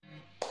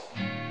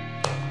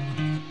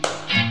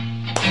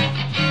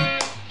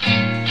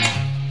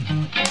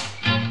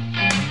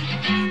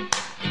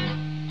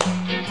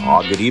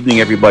Good evening,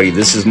 everybody.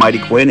 This is Mighty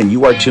Quinn, and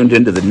you are tuned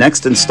into the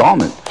next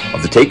installment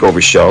of the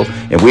Takeover Show.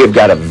 And we have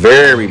got a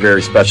very,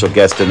 very special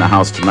guest in the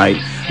house tonight.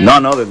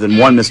 None other than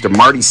one Mr.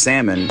 Marty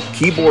Salmon,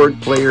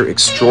 keyboard player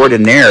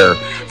extraordinaire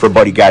for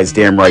Buddy Guy's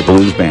Damn Right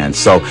Blues Band.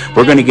 So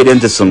we're going to get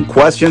into some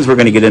questions. We're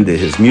going to get into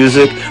his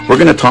music. We're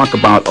going to talk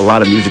about a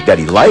lot of music that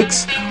he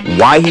likes,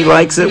 why he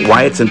likes it,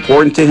 why it's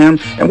important to him,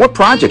 and what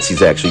projects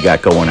he's actually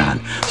got going on.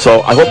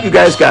 So I hope you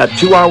guys got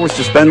 2 hours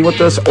to spend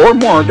with us, or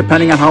more,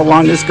 depending on how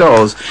long this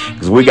goes,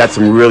 because we got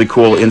some really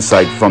cool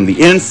insight from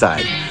the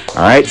inside.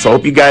 All right, so I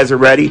hope you guys are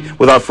ready.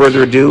 Without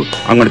further ado,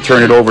 I'm going to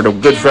turn it over to a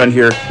good friend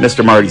here,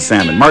 Mr. Marty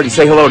Salmon. Marty,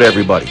 say hello to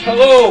everybody.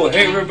 Hello.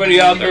 Hey,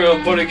 everybody out there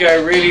on Buddy Guy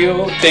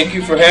Radio. Thank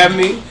you for having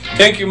me.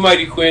 Thank you,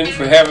 Mighty Quinn,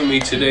 for having me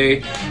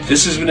today.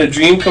 This has been a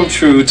dream come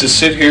true to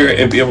sit here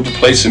and be able to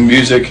play some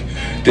music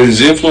that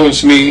has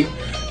influenced me,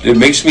 that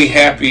makes me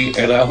happy,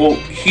 and I hope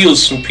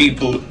heals some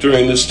people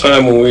during this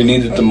time when we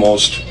need it the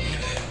most.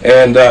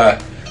 And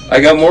I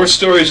got more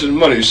stories than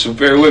money, so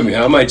bear with me.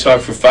 I might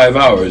talk for 5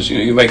 hours.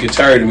 You might get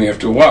tired of me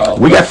after a while.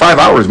 We got 5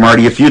 hours,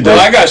 Marty, if you do. Well,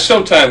 I got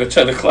showtime at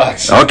 10 o'clock.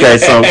 So. Okay,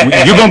 so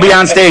you're going to be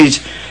on stage.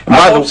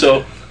 I hope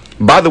so.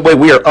 By the way,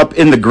 we are up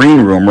in the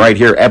green room right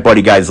here at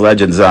Buddy Guy's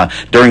Legends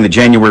during the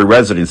January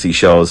residency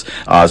shows.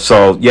 Right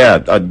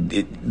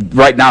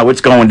now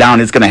it's going down.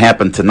 It's going to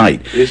happen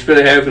tonight. It's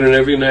been happening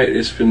every night.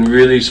 It's been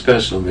really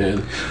special,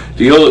 man.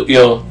 The old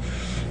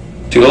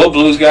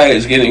blues guy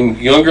is getting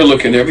younger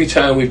looking every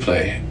time we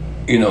play.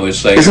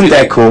 It's like, isn't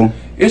that cool?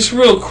 It's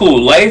real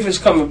cool. Life is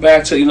coming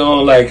back to,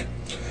 like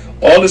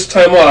all this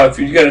time off.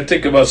 You got to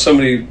think about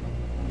somebody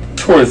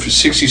touring for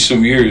 60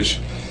 some years.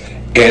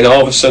 And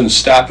all of a sudden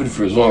stopping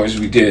for as long as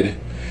we did.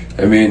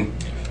 And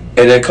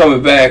then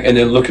coming back and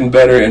then looking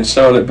better and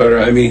sounding better.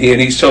 And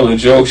he's telling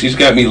jokes. He's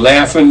got me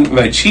laughing.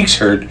 My cheeks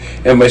hurt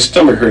and my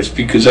stomach hurts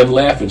because I'm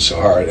laughing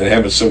so hard and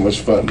having so much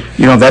fun.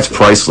 That's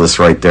priceless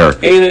right there.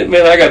 Ain't it,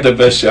 man? I got the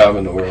best job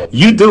in the world.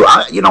 You do.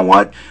 You know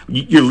what?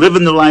 You're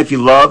living the life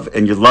you love,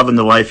 and you're loving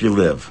the life you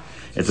live.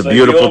 It's a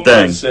beautiful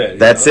thing.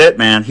 That's it,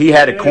 man. He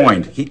had it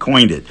coined. He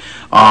coined it.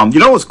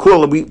 What's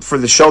cool? For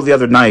the show the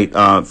other night,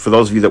 for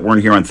those of you that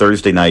weren't here on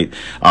Thursday night,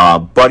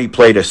 Buddy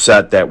played a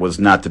set that was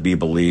not to be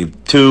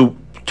believed.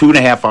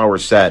 2.5 hour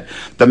set.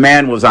 The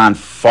man was on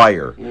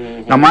fire.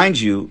 Mm-hmm. Now, mind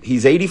you,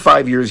 he's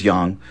 85 years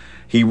young.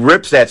 He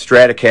rips that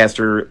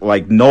Stratocaster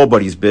like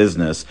nobody's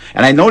business.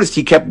 And I noticed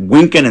he kept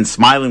winking and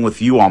smiling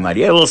with you all night.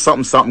 He had a little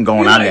something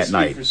going on that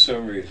night. For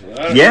some reason.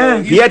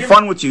 He had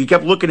fun with you. He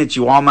kept looking at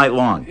you all night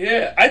long.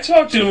 Yeah, I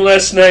talked to him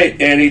last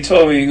night, and he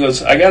told me, he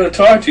goes, I got to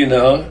talk to you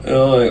now. And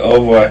I'm like,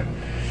 oh boy,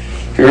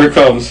 here it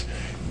comes.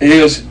 And he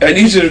goes, I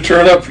need you to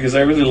turn up because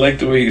I really like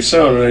the way you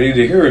sound, and I need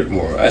to hear it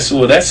more. I said,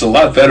 well, that's a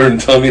lot better than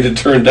telling me to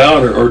turn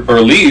down or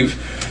leave.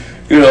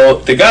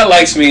 The guy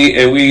likes me,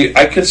 and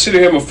I consider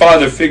him a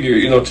father figure,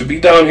 to be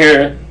down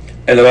here,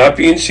 and I'm not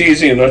being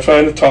cheesy, and not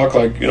trying to talk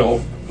like,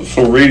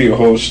 some radio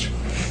host,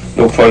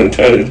 no pun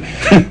intended.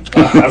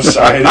 I'm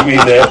sorry, I didn't mean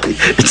that.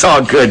 It's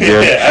all good,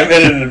 dude. Yeah, I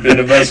meant it in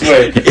the best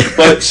way.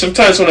 But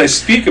sometimes when I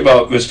speak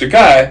about Mr.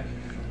 Guy,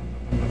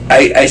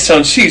 I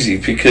sound cheesy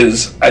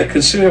because I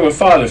consider him a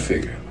father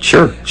figure.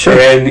 Sure.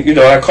 And,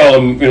 I call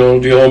him, the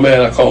old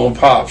man, I call him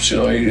Pops,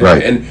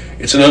 Right. And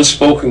it's an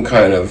unspoken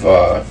kind of...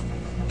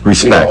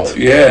 respect.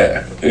 You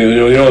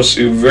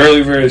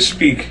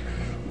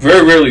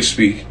rarely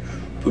speak,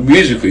 but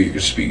musically you can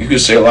speak. You can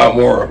say a lot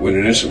more with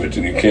an instrument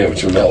than you can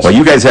with your mouth. Well,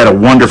 you guys had a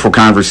wonderful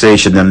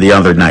conversation then the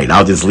other night.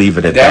 I'll just leave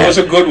it at that. That was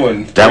a good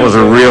one. That was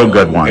a real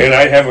good one. And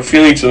I have a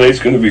feeling tonight's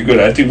going to be good.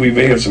 I think we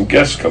may have some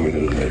guests coming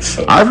in tonight.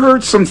 So. I've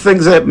heard some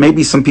things that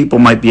maybe some people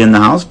might be in the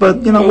house,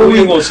 but we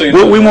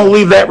won't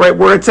leave that right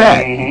where it's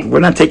at. Mm-hmm. We're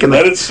not taking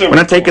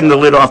the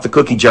lid off the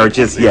cookie jar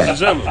just yet.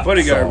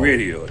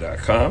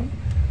 BuddyGuyRadio.com.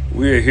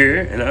 We're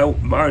here,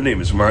 and my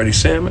name is Marty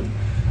Salmon.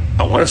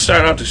 I want to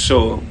start out the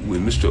show with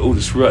Mr.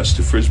 Otis Rush,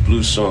 the first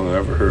blues song I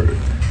ever heard.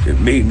 It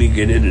made me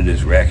get into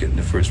this racket in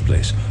the first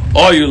place.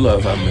 All Your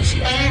Love, I Miss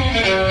Love.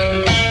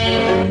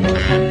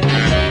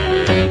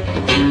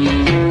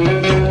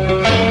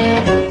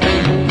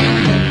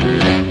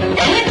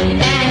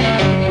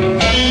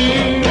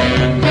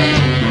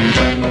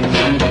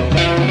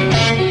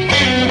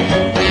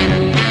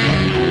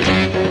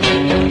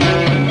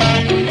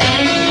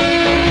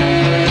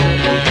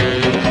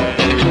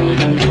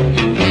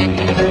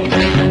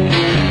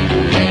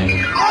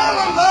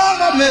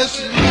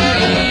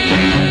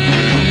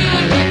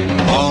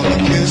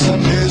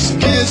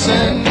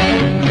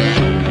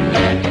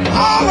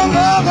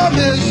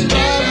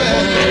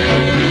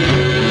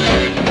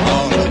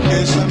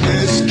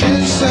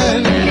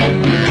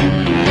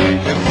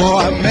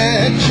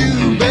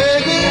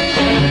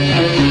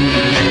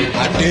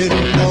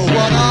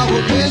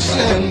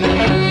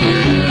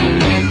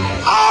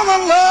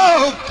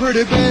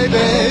 Pretty baby,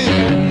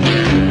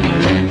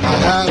 I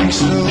have in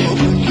store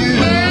for you.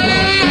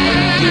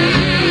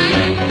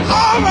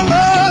 All my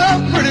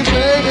love, pretty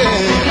baby,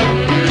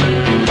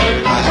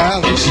 I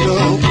have in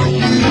store for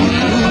you.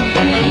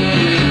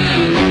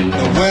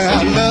 The way I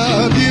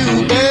love you,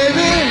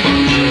 baby,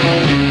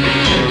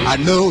 I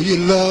know you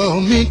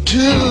love me too.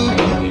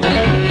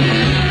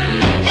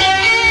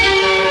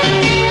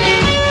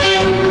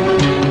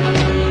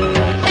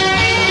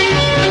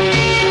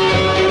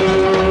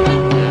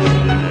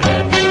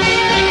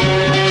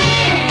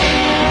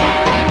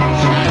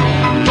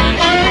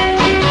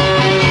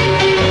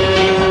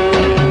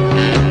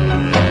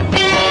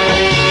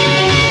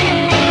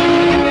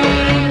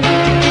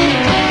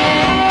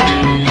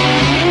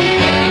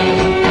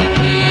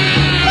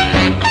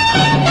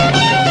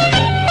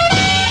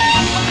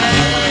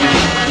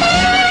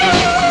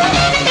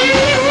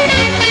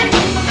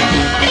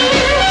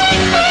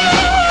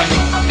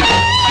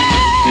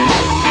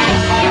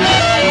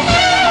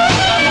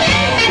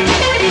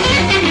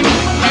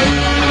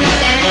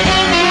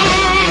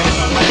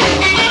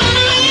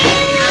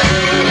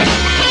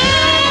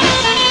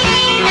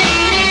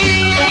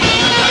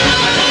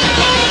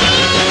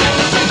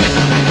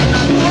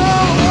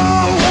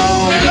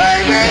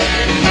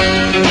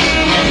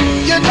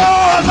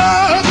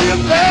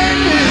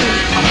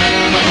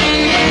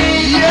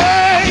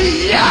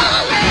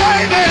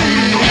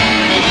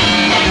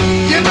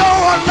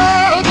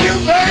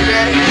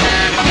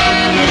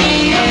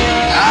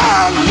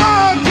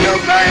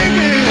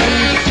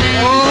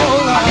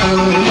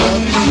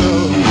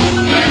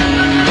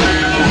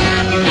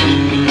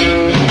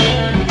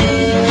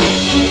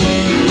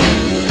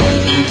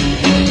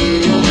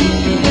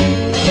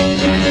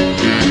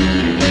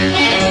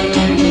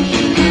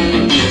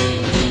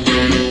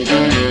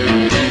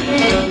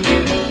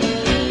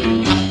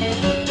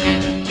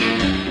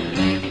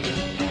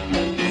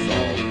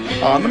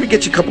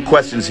 get you a couple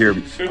questions here,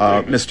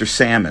 Mr.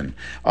 Salmon.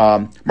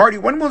 Marty,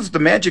 when was the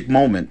magic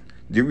moment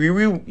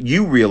that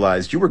you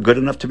realized you were good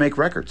enough to make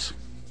records?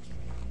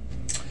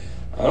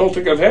 I don't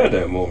think I've had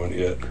that moment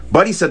yet.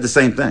 Buddy said the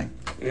same thing.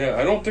 Yeah,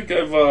 I don't think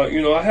I've,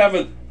 I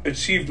haven't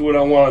achieved what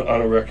I want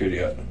on a record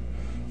yet.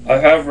 I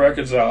have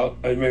records out.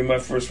 I made my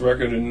first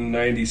record in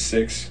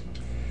 '96,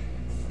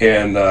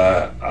 and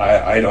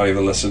I don't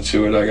even listen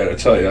to it. I got to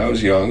tell you, I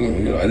was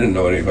young. I didn't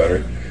know any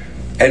better.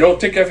 I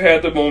don't think I've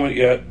had the moment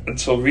yet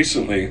until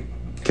recently.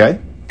 Okay.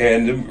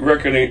 And the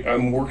record,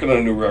 I'm working on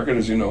a new record,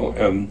 as you know,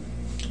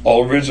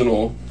 all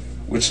original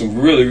with some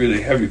really,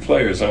 really heavy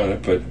players on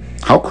it. But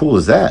how cool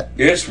is that?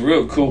 it's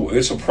real cool.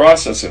 It's a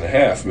process and a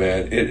half,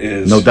 man. It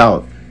is. No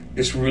doubt.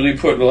 It's really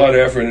putting a lot of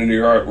effort into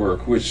your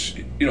artwork, which,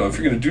 if you're going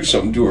to do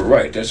something, do it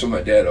right. That's what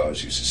my dad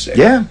always used to say.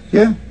 Yeah,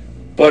 yeah.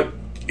 But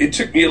it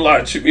took me a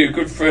lot. It took me a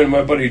good friend,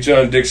 my buddy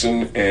John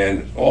Dixon,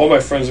 and all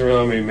my friends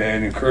around me,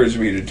 man, encouraged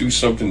me to do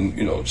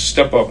something,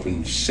 step up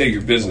and say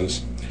your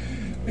business.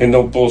 And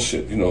no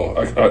bullshit,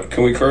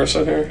 can we curse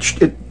on here?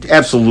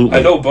 Absolutely.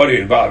 I know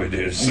Buddy and Bobby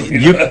did. So,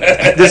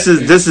 this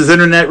is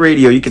internet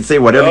radio. You can say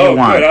whatever you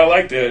want. Good. I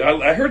like that.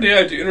 I heard they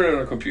had the internet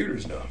on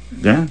computers now.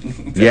 Yeah.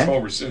 That's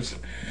Homer Simpson.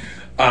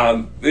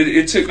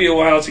 It took me a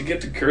while to get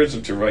the courage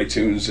to write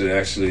tunes that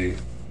actually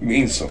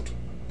mean something.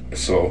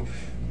 So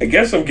I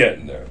guess I'm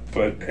getting there.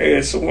 But hey,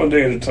 it's a one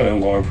day at a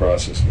time, long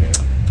process, man.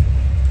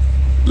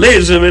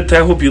 Ladies and gentlemen,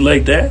 I hope you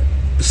like that.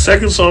 The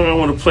second song I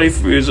want to play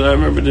for you is I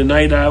remember the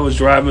night I was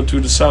driving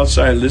through the South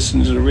Side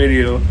listening to the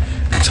radio,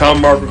 and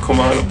Tom Marker come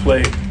on and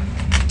play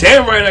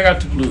Damn Right I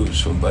Got the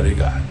Blues from Buddy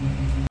Guy.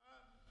 1,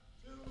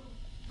 2,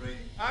 3,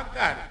 I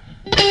got it.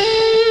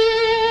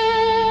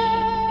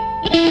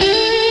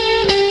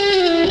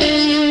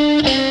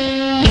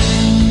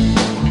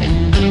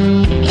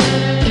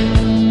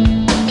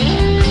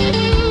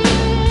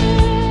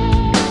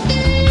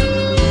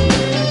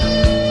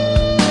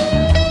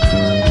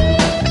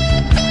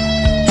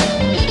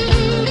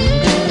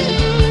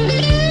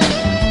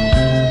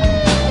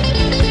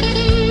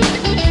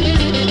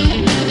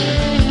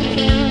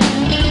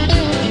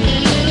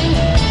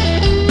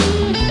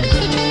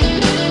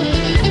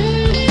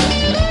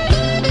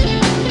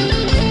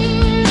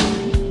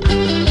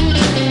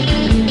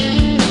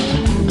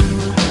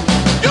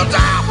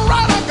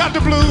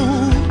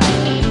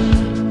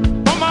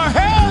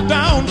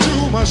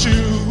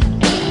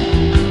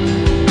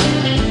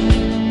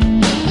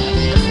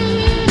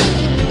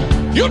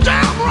 You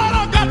damn right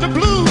I got the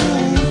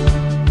blues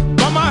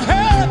from my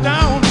head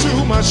down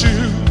to my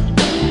shoes.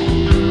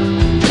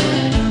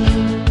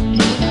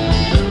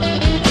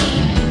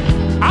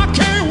 I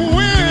can't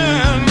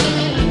win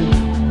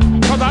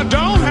 'cause I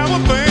don't have a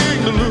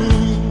thing to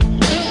lose.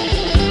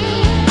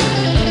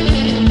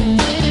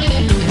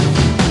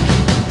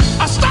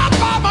 I stopped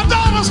by my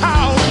daughter's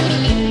house,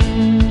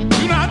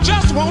 you know, I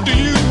just want to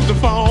use the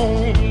phone.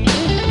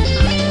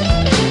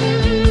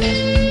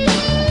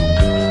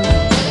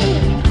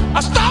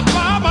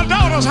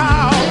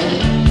 House,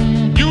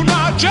 you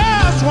not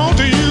just want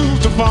to use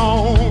the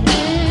phone.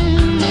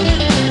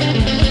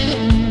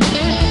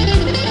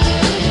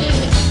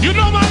 You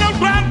know my little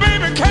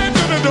grandbaby came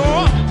to the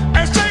door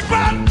and said,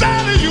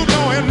 "Granddaddy, you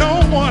know ain't no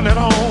one at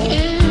home."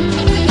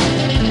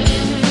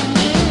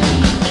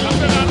 I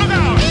said, "Now look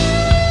out."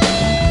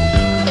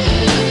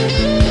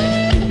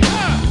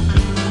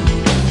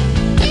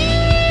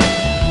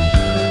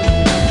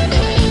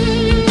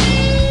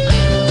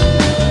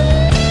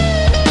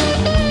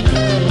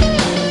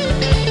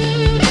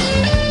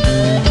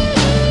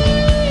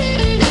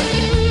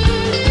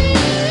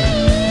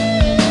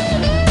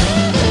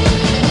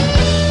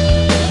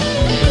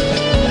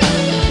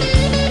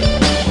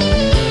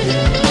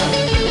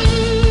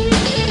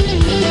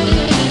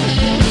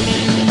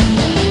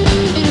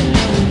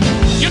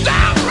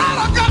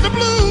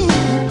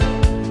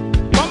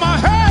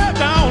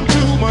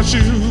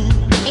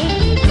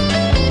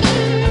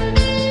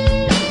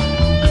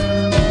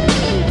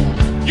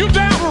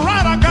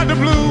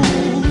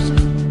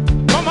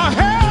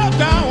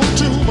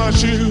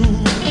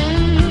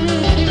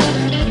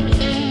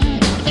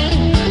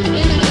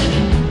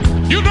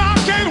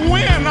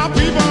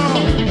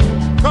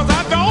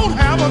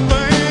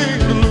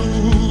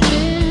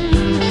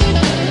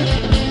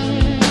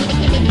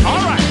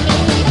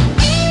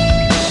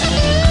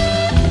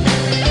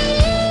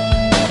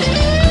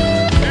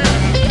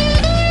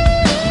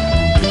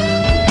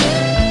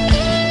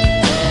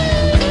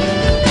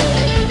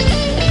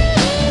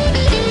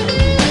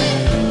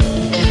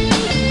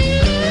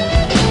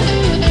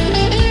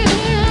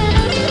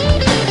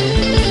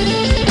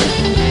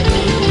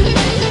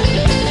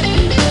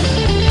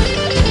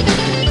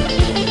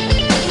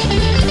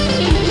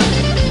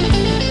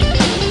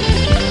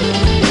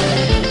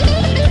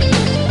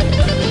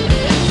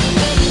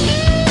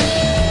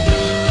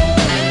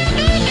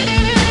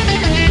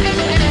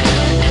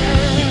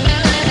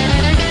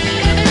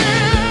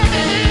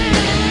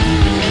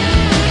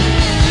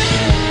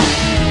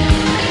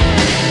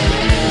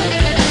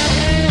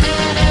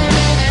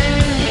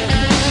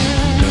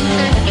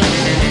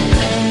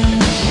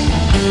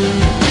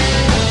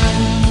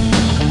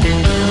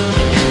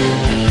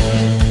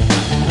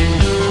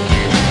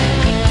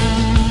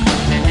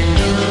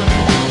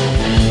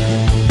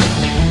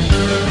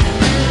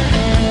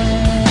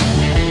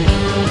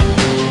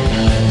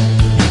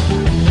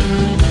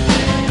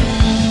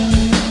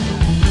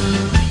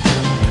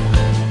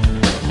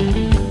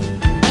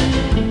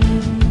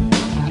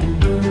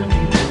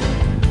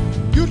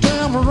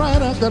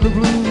 got the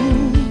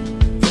blues.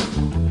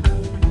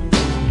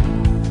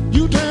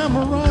 You damn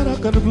right, I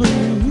got the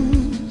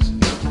blues.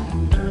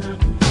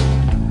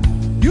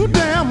 You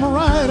damn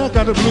right, I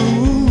got the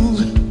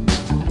blues.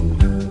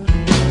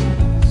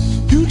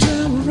 You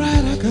damn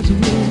right, I got the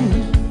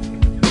blues.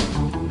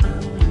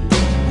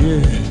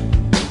 Yeah.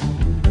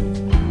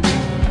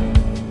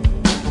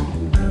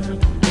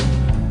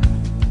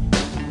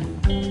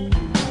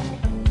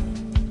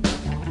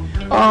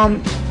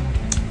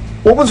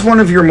 What was one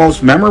of your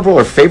most memorable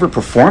or favorite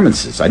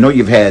performances? I know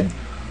you've had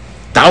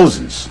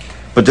thousands,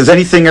 but does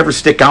anything ever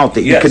stick out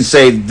that you Yes. can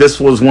say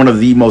this was one of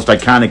the most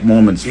iconic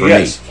moments for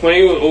Yes, me?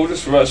 playing with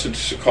Otis Rush at the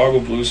Chicago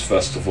Blues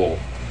Festival.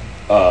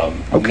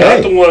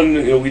 Okay. Not the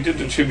one, we did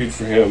the tribute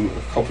for him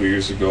a couple of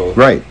years ago.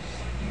 Right.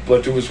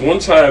 But there was one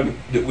time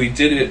that we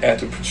did it at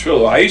the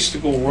Petrillo. I used to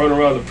go run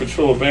around the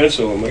Petrillo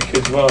bandstand with my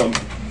kid's mom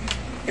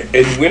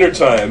in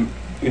wintertime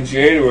in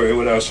January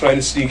when I was trying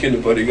to sneak into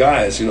Buddy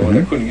Guy's, and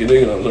I couldn't get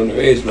in, I was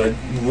underage, but I'd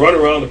run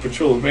around the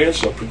Petrillo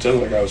bandstand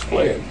pretending like I was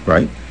playing.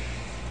 Right.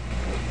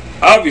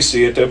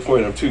 Obviously, at that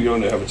point, I'm too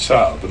young to have a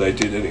child, but I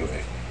did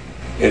anyway.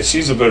 And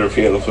she's a better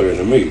piano player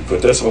than me,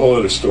 but that's a whole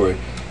other story.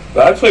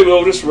 But I played with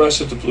Otis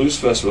Rush at the Blues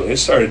Festival. It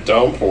started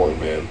downpouring,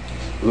 man.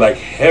 Like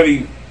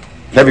heavy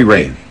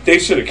rain. They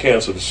should have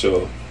canceled the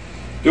show.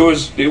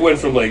 They went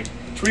from like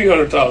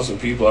 300,000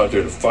 people out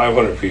there to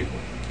 500 people.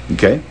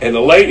 Okay. And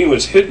the lightning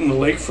was hitting the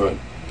lakefront.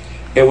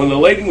 And when the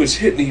lightning was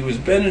hitting, he was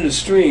bending the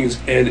strings.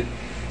 And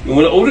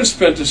when Otis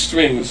bent the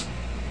strings,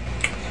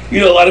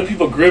 a lot of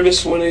people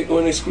grimace when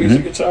they squeeze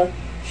the guitar.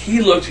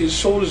 His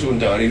shoulders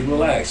went down. He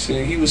relaxed.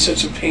 And he was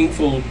such a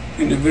painful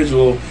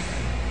individual.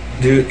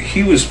 Dude,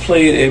 he was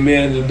playing, and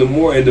man,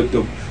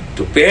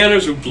 the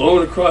banners were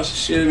blowing across the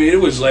shit. I mean, it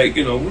was like,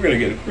 we're gonna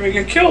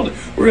get killed.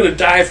 We're gonna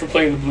die for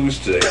playing the blues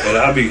today, and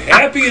I'll be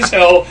happy as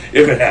hell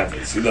if it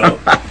happens.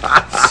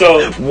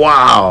 So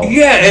wow.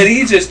 Yeah, and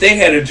they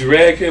had to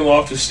drag him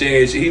off the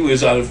stage. He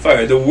was on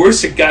fire. The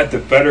worse it got, the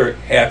better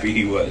happy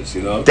he was.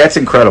 That's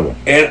incredible.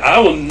 And I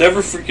will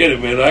never forget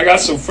it, man. I got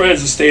some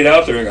friends that stayed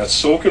out there and got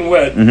soaking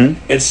wet,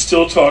 and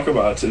still talk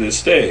about it to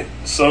this day.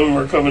 Some of them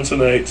are coming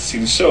tonight to see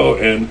the show,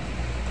 and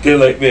they're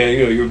like, man,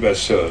 your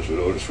best shows with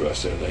Otis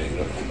Rush that night.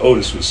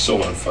 Otis was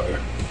so on fire.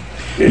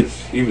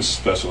 He was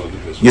special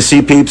individual. You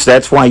see, peeps,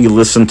 that's why you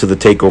listen to the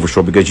Takeover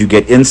Show, because you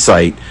get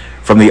insight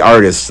from the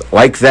artists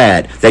like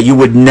that you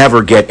would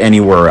never get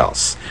anywhere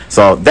else.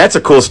 So that's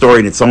a cool story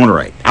in its own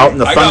right. Out in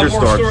the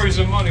thunderstorm. I got more stories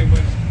than money,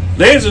 man.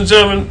 Ladies and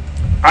gentlemen,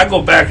 I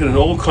go back in an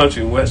old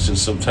country and western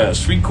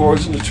sometimes, 3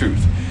 chords and the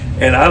truth.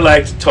 And I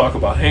like to talk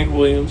about Hank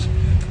Williams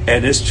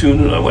and this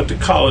tune. And I went to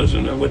college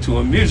and I went to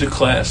a music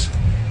class,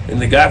 and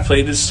the guy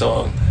played this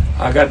song.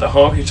 I got the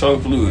honky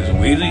tonk blues, and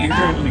wait till you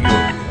hear it again.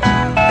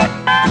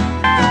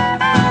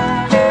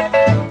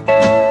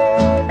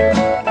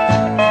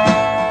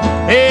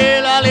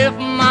 Well, I left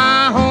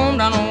my home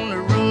down on the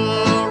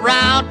rural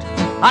route.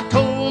 I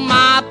told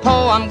my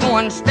pa I'm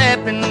going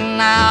stepping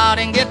out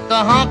and get the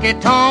honky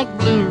tonk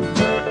blues.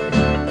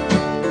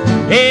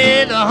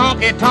 Hey, the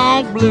honky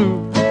tonk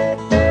blues.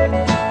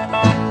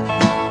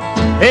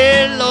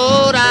 Hey,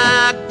 Lord,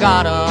 I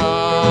got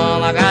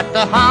 'em. I got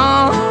the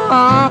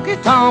honky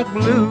tonk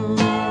blues.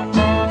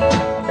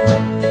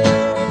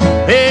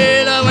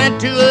 Well, I went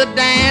to a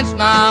dance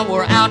and I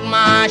wore out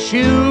my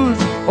shoes.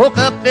 Woke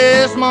up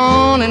this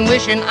morning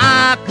wishing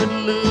I could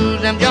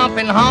lose them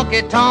jumping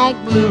honky tonk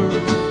blues.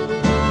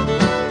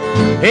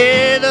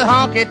 Hey, the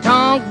honky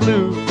tonk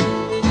blues.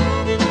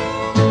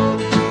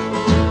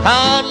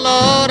 Oh,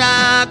 Lord,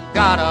 I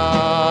got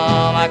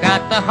 'em. I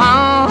got the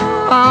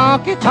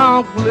honky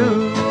tonk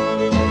blues.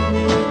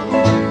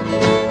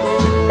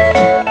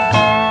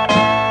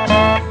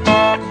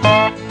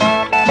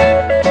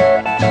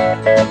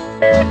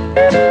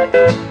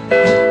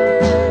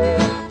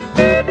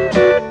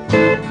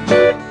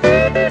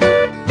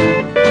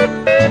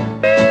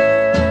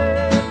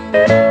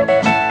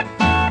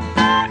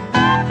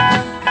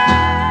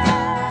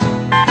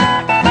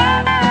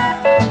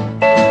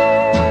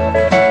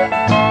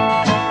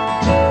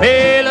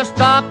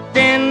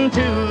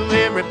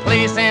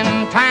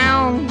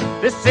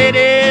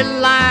 City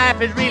life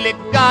has really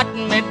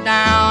gotten me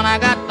down. I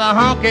got the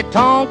honky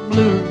tonk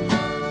blues.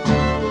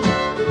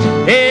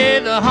 Hey,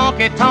 the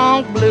honky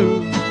tonk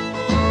blues.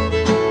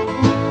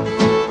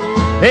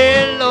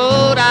 Hey,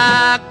 Lord,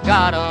 I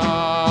got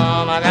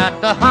 'em. I got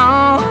the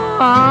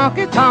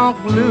honky tonk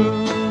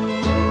blues.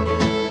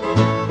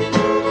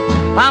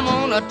 I'm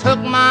gonna tuck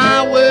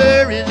my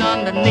worries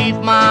underneath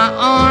my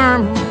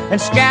arm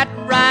and scat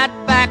right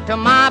back to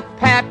my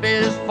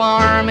pappy's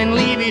farm and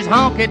leave his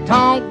honky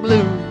tonk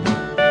blues.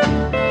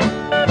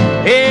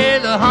 Hey,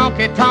 the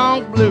honky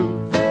tonk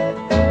blues.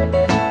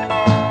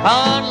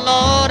 Oh,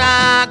 Lord,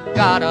 I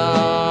got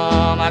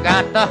 'em. I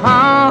got the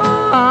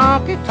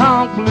honky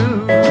tonk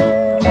blues.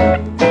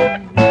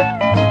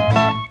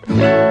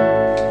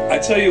 I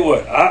tell you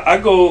what.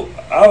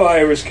 I'm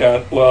Irish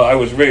Catholic. Well, I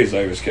was raised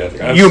Irish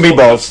Catholic. You and me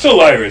both. Still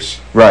Irish.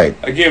 Right.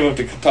 I gave up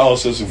to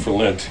Catholicism for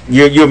Lent.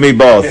 You and me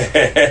both.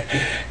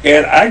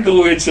 And I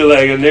go into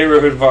like a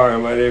neighborhood bar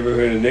in my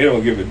neighborhood, and they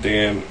don't give a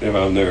damn if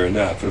I'm there or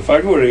not. But if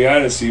I go to the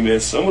Odyssey, man,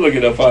 someone will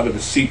get up out of the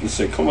seat and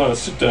say, "Come on,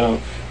 sit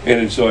down and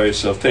enjoy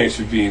yourself. Thanks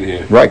for being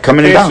here." Right,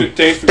 coming in down.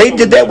 They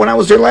did that when I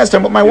was there last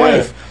time with my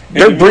wife.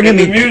 They're bringing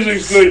me. The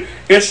music's good.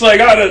 It's like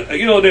out of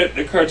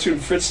the cartoon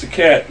Fritz the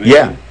Cat.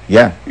 Man.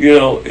 Yeah.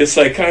 It's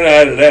like kind of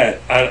out of that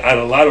on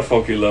a lot of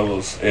funky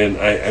levels, and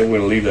I'm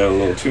going to leave that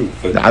alone too.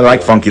 But I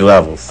like funky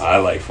levels. I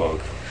like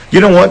funk. You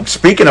know what?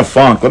 Speaking of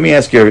funk, let me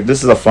ask you.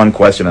 This is a fun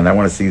question, and I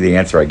want to see the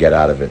answer I get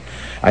out of it.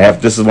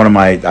 This is one of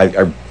my.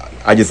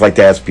 I just like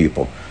to ask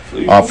people,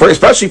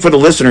 especially for the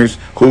listeners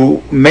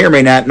who may or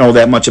may not know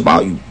that much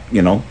about you.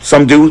 You know,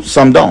 some do,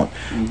 some don't.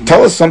 Mm-hmm.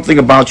 Tell us something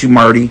about you,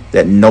 Marty,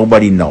 that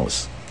nobody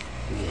knows.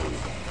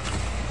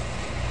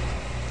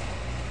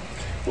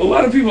 Well, a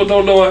lot of people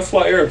don't know I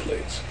fly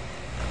airplanes.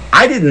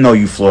 I didn't know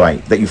you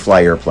fly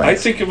airplanes. I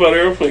think about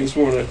airplanes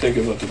more than I think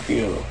about the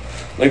piano.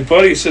 Like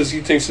Buddy says,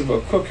 he thinks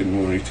about cooking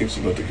more than he thinks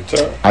about the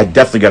guitar. I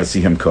definitely got to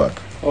see him cook.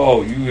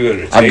 Oh, you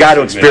gotta. I've got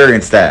to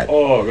experience that.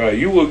 Oh God,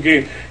 you will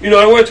gain.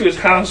 I went to his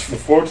house for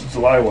 4th of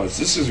July once.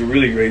 This is a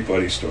really great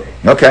Buddy story.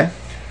 Okay.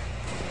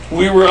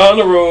 We were on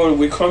the road.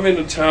 We come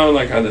into town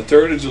like on the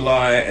 3rd of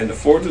July, and the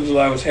 4th of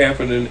July was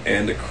happening,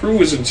 and the crew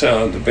was in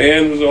town. The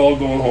band was all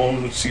going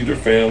home to see their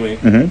family.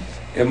 Mm-hmm.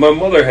 And my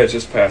mother had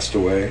just passed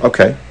away.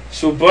 Okay.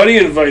 So Buddy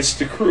invites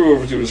the crew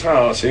over to his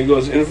house, and he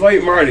goes,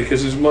 "Invite Marty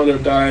because his mother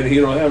died. And he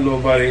don't have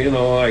nobody,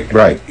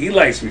 Right. He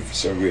likes me for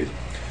some reason."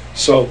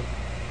 So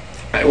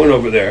I went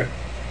over there,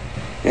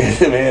 and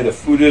man, the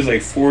food is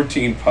like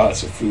 14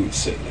 pots of food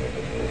sitting there.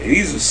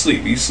 He's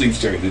asleep. He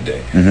sleeps during the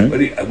day, but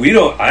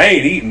I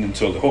ain't eating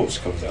until the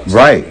host comes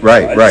downstairs.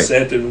 Right. I just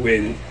sat there and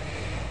waited,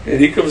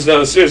 and he comes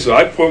downstairs. So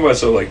I pour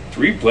myself like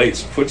 3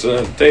 plates, puts it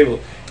on the table,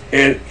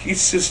 and he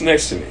sits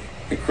next to me.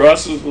 He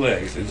crosses his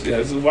legs.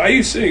 I said, "Why are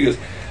you sitting?" He goes,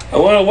 "I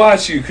want to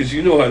watch you because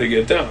you know how to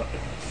get down."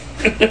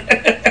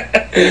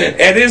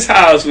 At his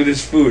house with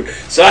his food.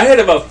 So I had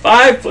about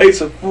 5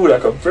 plates of food. I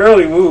could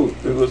barely move.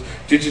 He goes,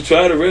 "Did you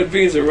try the red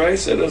beans and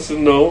rice?" And I said,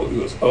 "No." He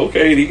goes,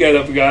 "Okay." And he got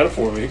up and got it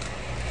for me.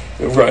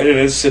 And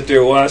then sit there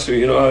and watch me.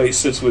 You know how he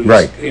sits with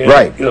his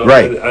hand,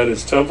 on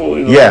his temple?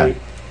 Yeah.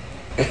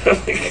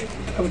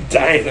 I'm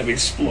dying. I'm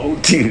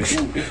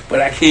exploding.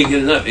 But I can't get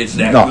enough. It's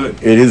that good.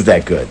 It is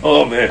that good.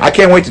 Oh, man. I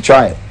can't wait to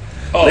try it.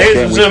 Oh, ladies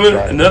and gentlemen,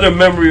 another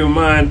memory of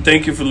mine.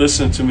 Thank you for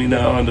listening to me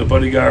now on the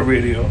Buddy Guy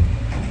Radio.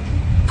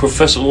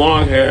 Professor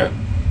Longhair,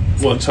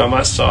 one time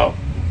I saw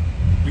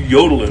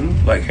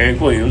yodeling, like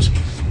Hank Williams,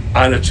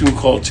 on a tune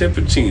called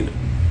Tippatina,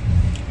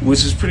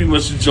 which is pretty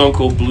much the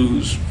Jungle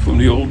Blues from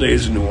the old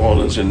days in New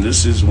Orleans, and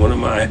this is one of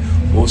my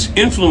most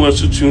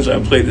influential tunes. I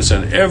play this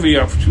on every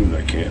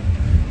opportunity I can.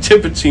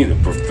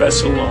 Tippatina,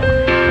 Professor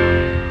Longhair.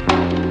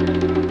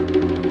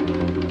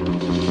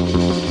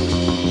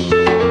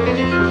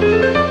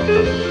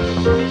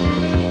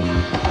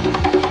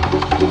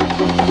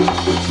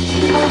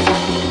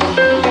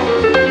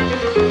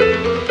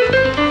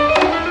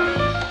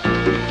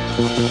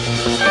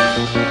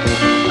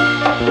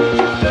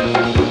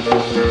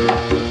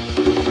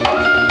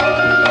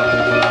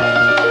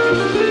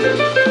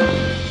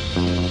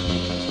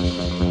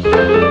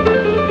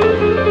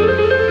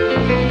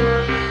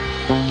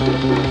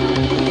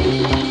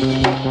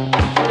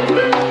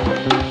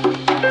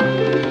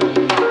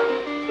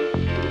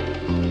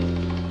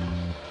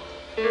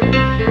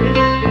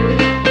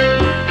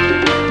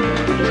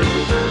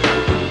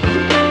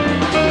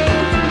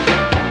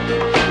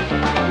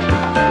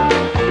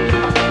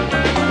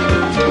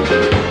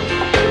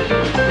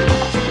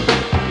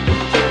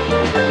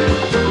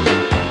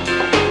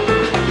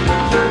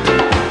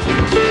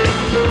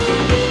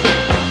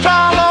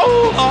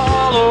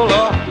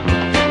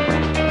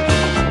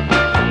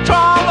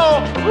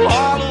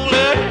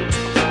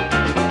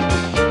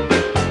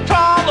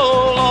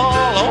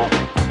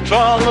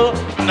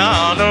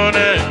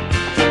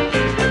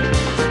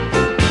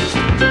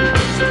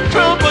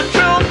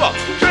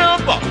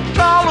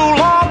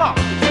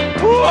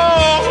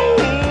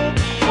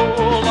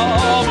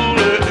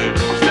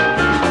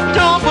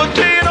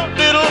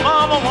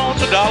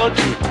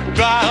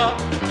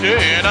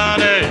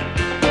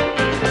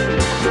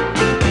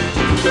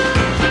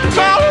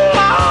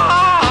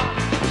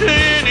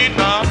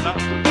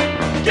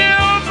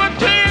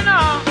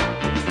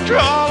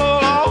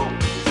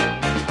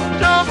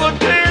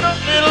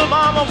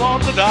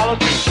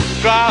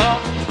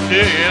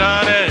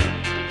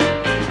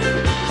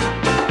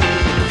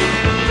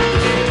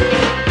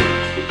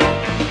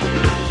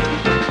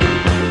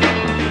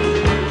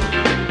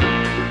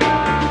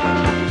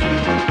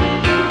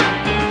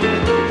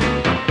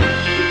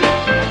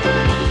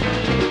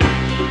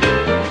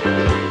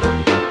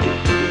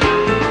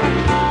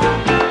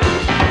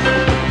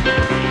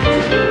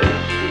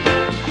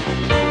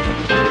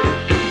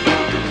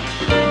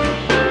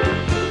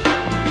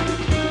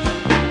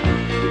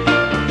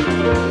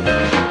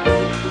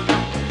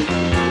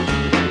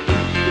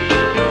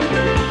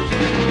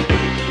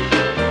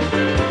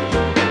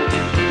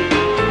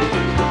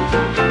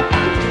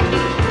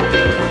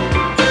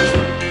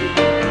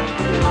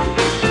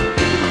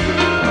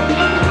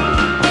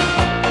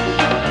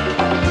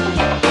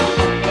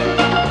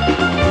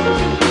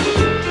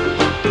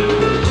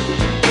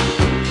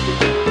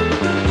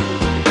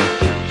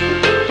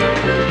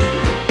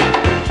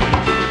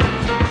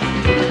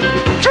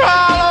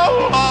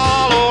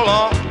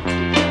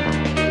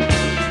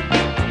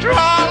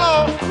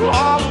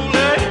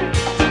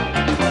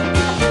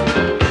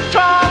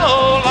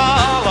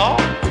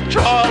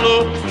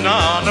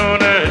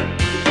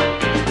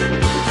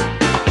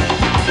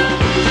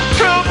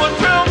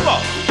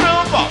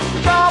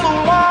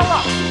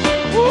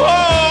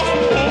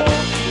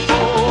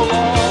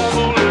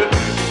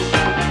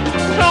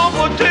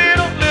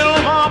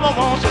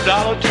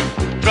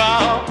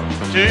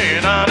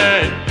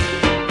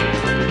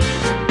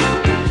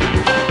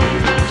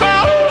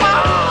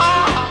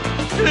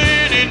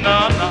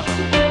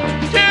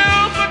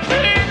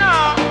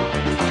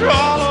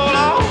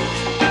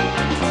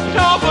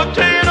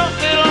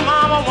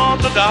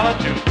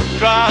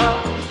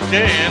 trial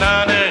day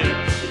and day.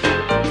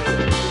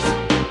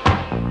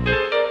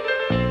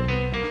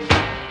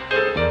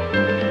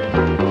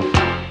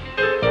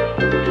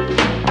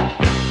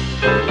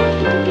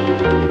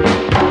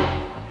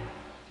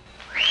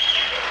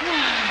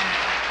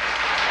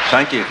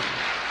 Thank you.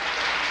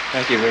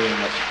 Thank you very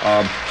much.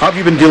 How have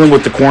you been dealing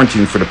with the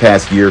quarantine for the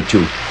past year or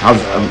two? I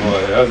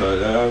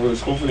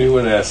was hoping you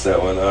wouldn't ask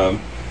that one.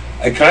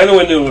 I kind of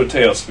went into a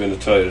tailspin, to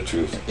tell you the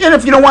truth. And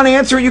if you don't want to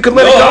answer it, you can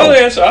let it go. I'll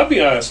answer. I'll be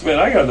honest, man.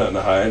 I got nothing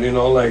to hide. You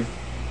know, like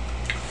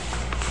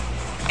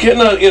getting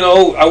on. You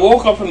know, I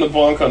woke up in the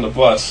bunk on the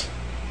bus,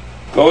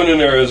 going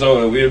in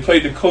Arizona. We had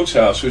played the Coach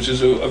House, which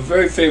is a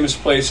very famous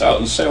place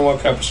out in San Juan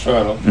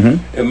Capistrano.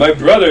 Mm-hmm. And my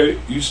brother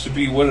used to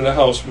be one of the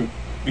house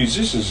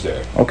musicians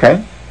there.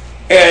 Okay.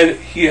 And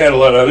he had a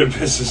lot of other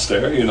business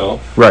there, you know.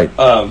 Right.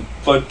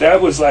 But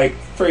that was like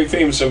very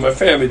famous in my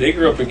family. They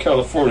grew up in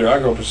California. I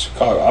grew up in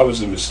Chicago. I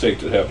was a mistake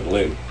that happened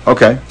later.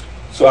 Okay.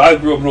 So I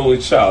grew up an only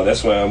child.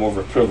 That's why I'm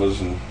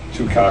overprivileged and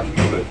too cocky.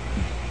 But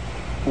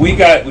we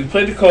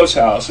played the Coach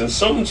House, and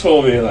something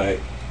told me, like,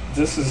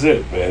 this is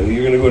it, man.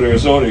 You're going to go to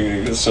Arizona. You're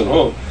going to get sent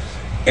home.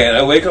 And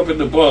I wake up in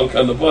the bunk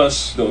on the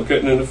bus, you know,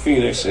 getting into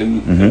Phoenix,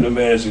 and the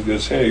manager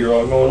goes, hey, you're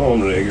all going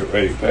home today. Get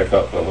ready, pack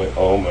up. And I'm like,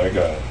 oh, my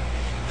God.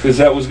 Because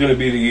that was going to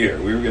be the year.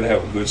 We were going to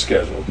have a good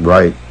schedule.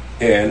 Right.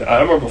 And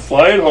I remember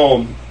flying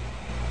home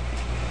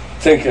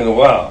thinking,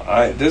 wow,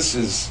 this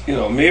is, you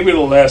know, maybe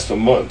it'll last a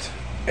month.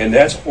 And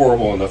that's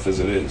horrible enough as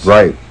it is.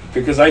 Right.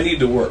 Because I need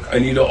to work. I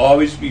need to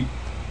always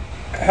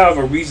have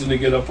a reason to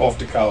get up off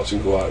the couch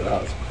and go out of the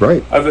house.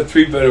 Right. I have a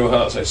 3-bedroom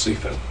house. I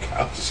sleep on the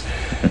couch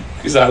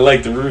because I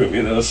like the room,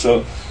 you know.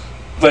 So,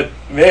 but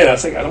man, I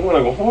was like, I don't want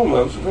to go home.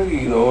 I was ready,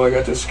 you know. I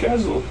got this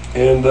schedule,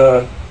 and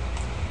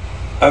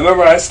I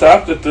remember I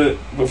stopped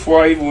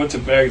before I even went to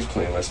baggage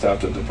claim. I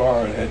stopped at the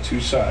bar and had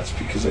 2 shots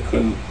because I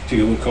couldn't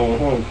deal with going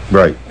home.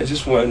 Right. I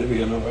just wanted to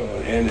be on the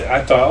road, and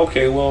I thought,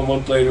 okay, well, a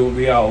month later we'll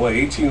be out. Well,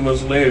 18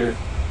 months later,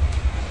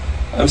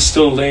 I'm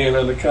still laying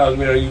on the couch.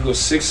 Man, you go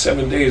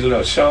 6-7 days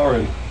without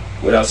showering,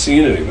 without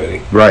seeing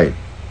anybody. Right.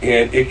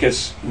 And it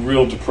gets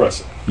real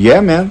depressing.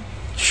 Yeah, man.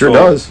 Sure So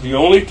does. The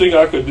only thing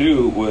I could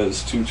do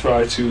was to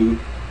try to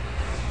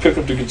pick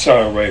up the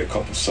guitar and write a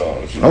couple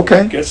songs. You know,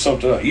 Okay. Get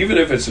something out. Even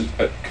if it's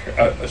a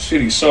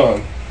shitty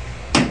song,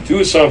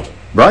 do something.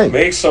 Right.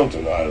 Make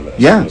something out of that.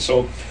 Yeah. You know?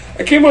 So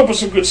I came up with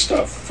some good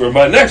stuff for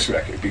my next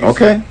record. Because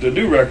Okay. the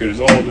new record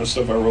is all the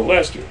stuff I wrote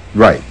last year.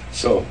 Right.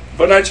 So,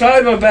 but I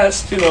tried my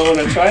best, you know,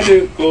 and I tried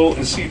to go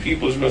and see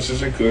people as much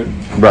as I could.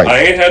 Right. I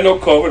ain't had no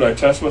COVID. I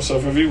test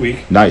myself every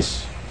week.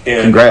 Nice.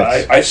 And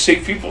Congrats. I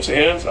shake people's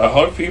hands. I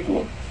hug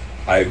people.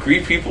 I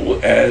greet people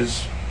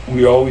as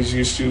we always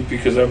used to,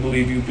 because I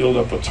believe you build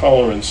up a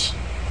tolerance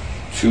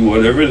to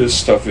whatever this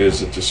stuff is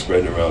that they're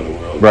spreading around the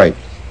world. Right.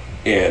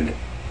 And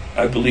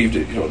I believe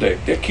that, you know,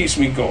 that keeps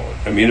me going.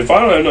 I mean, if I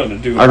don't have nothing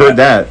to do, I heard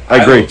that. I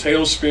agree. will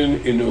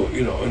tailspin into,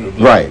 you know, in the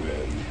blood, Right.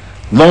 man.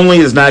 Lonely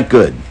is not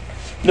good.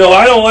 No,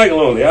 I don't like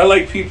lonely. I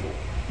like people.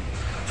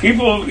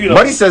 People, you know.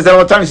 Buddy says that all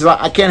the time. He says,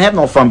 I can't have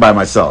no fun by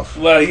myself.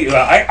 Well,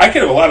 I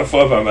can have a lot of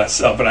fun by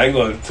myself, but I ain't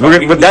going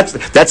to. But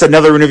that's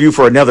another interview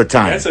for another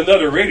time. That's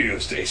another radio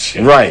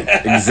station. Right.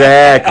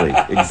 Exactly.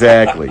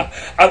 Exactly.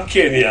 I'm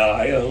kidding,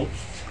 y'all. You know.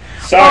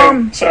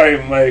 Sorry,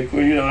 Mike.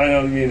 Well, you know, I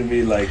don't mean to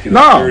be like, you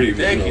know, No. dirty.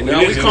 Thank you.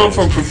 Now we come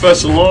from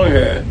Professor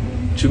Longhair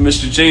to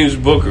Mr. James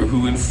Booker,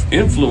 who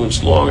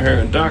influenced Longhair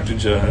and Dr.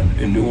 John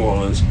in New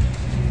Orleans,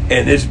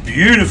 and this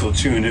beautiful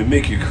tune that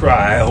make you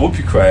cry. I hope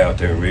you cry out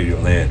there in Radio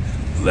Land.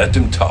 Let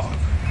Them Talk.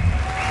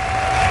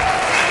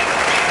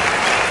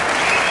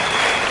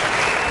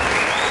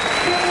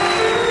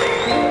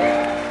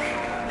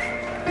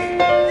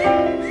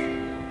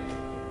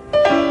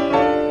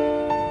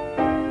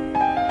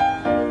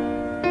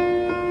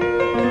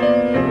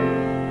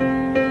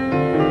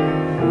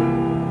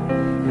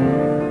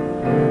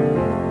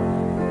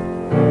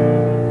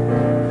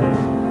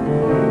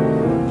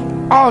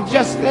 Oh,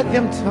 just let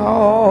them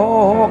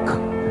talk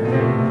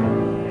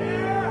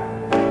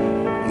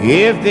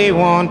if they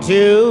want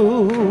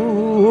to.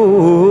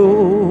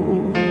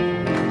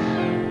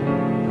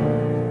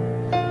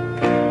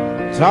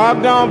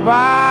 Talk don't bother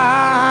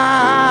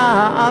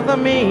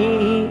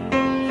me.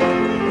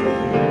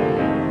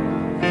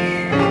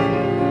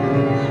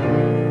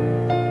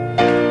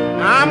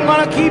 I'm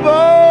gonna keep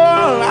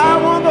on. I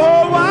want the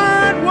whole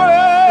wide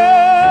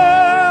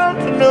world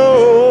to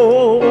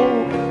know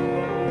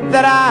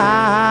that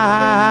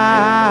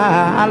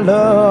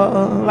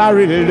I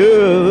really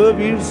love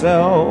you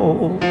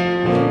so.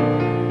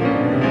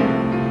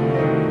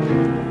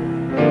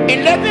 And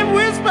let them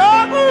whisper,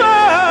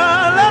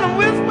 let them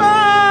whisper,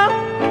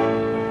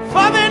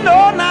 for they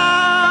know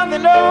now, they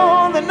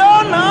know,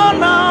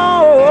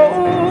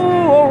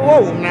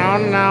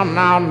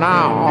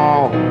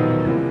 now,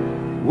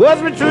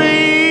 what's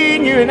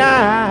between you and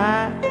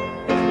I?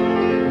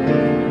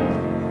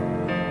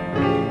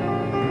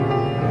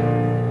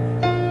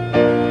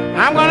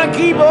 I'm gonna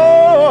keep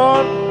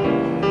on.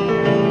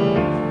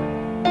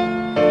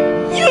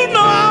 You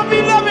know I'll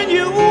be loving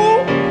you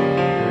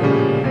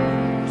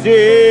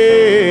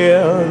till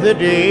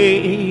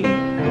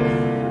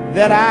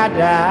that I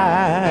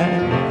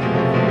died.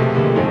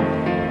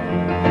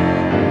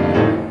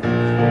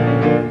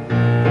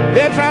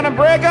 They're trying to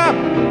break up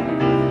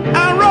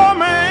our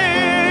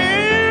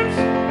romance.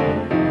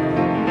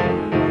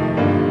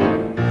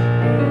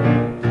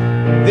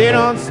 They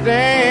don't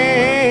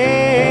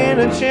stand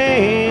a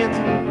chance.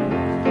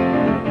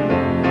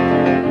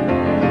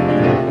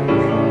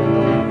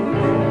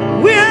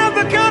 We have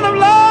the kind of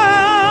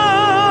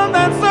love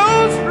that's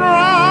so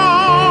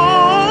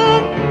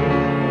strong.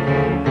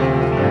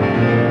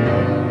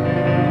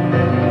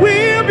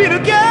 We'll be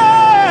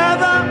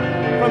together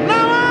from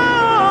now on.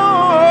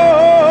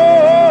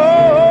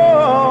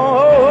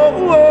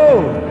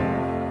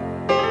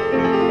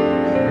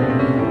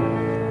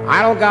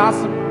 Idle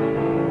gossip,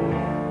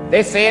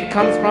 they say it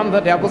comes from the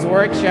devil's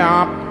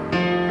workshop.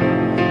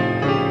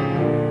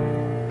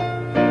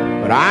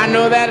 But I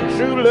know that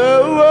true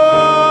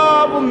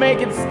love will make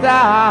it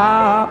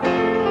stop.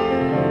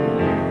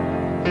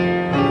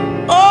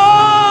 Oh,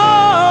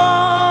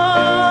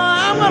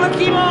 I'm gonna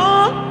keep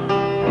on.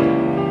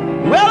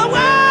 Well,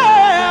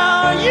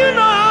 you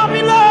know I'll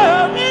be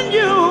loving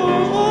you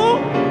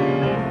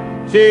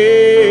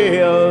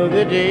till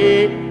the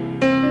day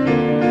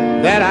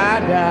that I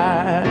die.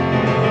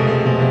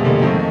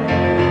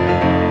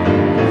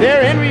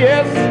 They're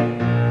envious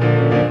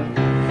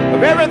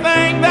of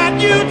everything that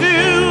you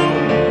do,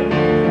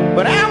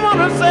 but I want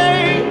to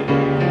say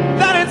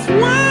that it's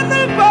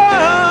wonderful.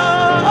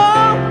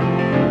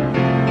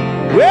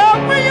 Well,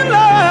 when you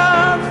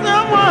love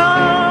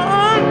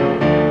someone,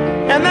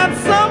 and that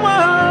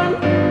someone,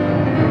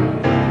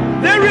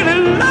 they really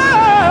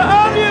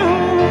love you.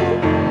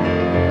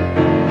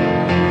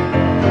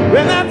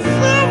 When that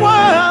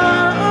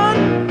someone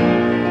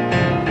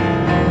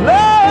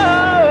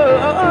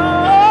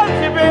loves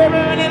you, baby,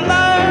 when you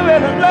love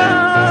and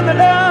love and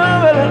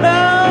love and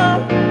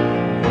love.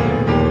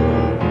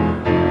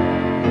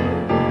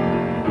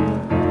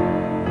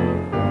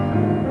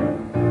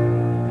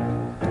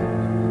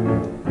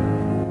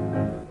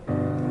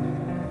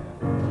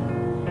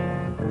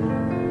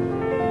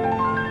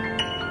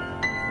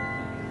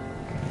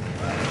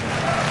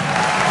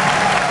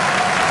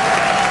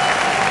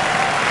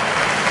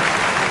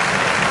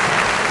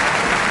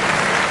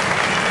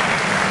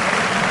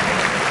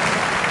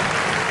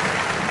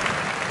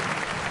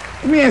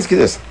 Let me ask you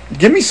this.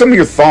 Give me some of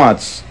your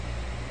thoughts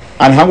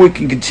on how we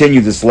can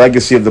continue this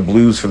legacy of the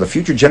blues for the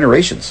future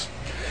generations.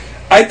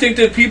 I think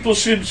that people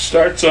should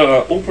start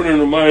opening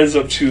their minds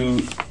up to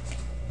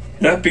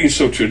not being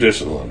so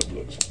traditional on the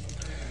blues.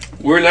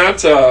 We're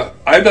not.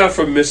 I'm not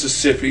from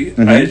Mississippi.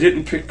 Mm-hmm. I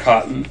didn't pick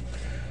cotton.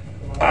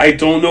 I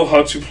don't know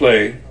how to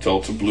play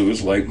Delta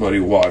blues like Muddy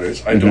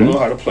Waters. I don't know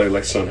how to play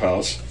like Son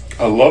House.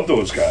 I love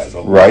those guys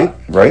a lot.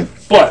 Right.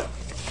 But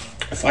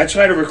if I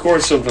try to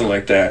record something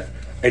like that,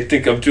 I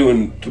think I'm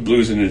doing the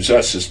blues an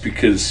injustice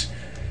because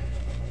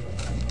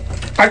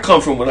I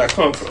come from what I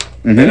come from.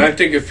 And I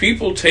think if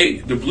people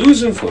take the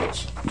blues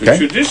influence, the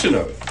tradition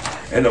of it,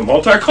 and the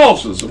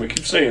multiculturalism, I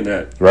keep saying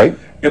that, Right.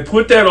 and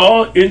put that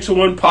all into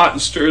one pot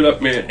and stir it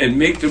up, man, and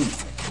make them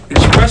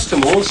express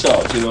them own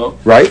selves, you know?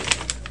 Right.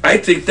 I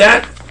think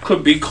that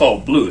could be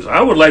called blues.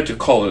 I would like to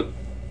call it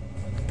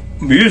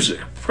music,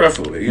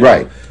 preferably. You know?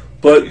 Right.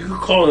 But you could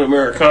call it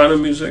Americana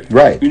music.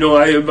 Right. You know,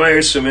 I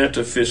admire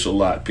Samantha Fish a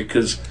lot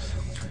because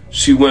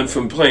she went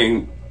from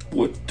playing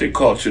what they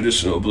call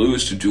traditional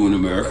blues to doing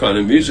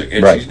Americana music.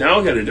 And Right. she's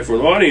now got a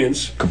different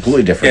audience.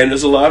 Completely different. And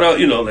there's a lot of,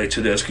 you know, like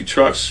Tedeschi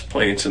Trucks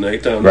playing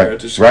tonight down Right. there at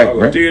the Chicago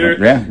Right. Theater.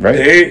 Yeah,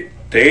 right.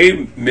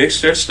 They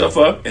mix their stuff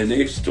up and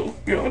they still,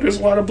 you know, there's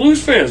a lot of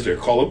blues fans there,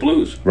 call it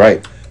blues.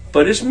 Right.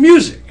 But it's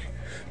music.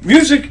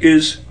 Music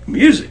is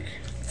music.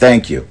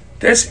 Thank you.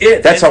 That's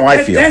it. That's how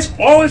I feel. That's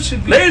all it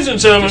should be. Ladies and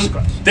gentlemen,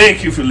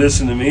 thank you for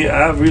listening to me.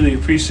 I really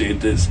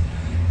appreciate this.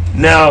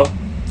 Now,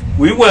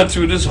 we went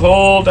through this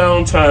whole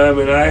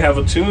downtime, and I have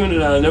a tune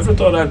that I never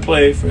thought I'd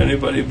play for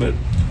anybody, but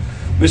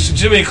Mr.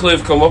 Jimmy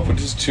Cliff come up with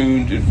this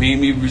tune that made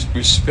me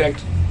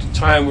respect the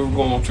time we were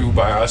going through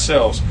by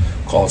ourselves,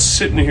 called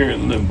Sitting Here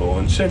in Limbo.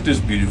 And check this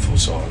beautiful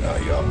song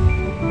out,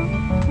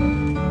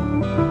 y'all.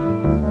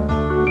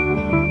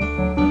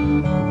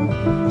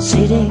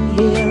 Sitting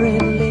here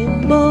in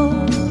limbo,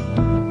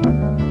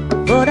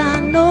 but I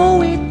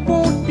know it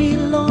won't be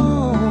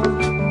long.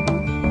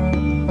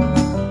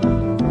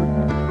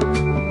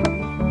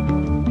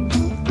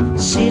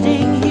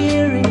 Sitting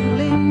here in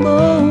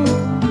limbo,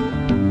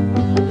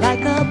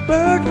 like a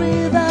bird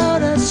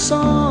without a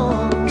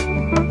song.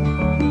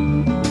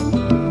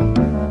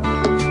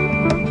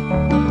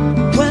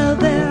 Well,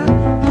 they're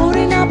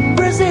putting up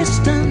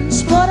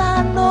resistance, but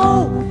I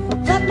know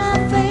that my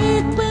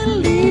faith will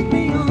lead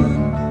me on.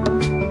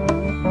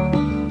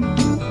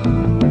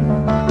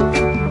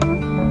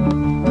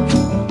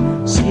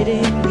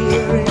 Sitting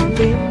here in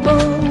limbo,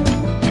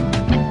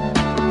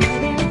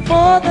 waiting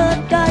for the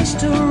dice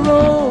to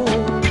roll.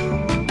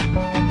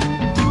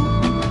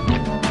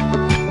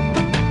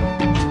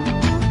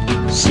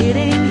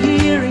 Sitting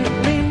here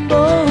in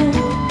limbo,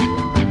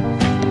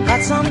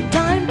 got some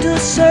time to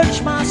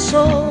search my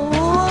soul.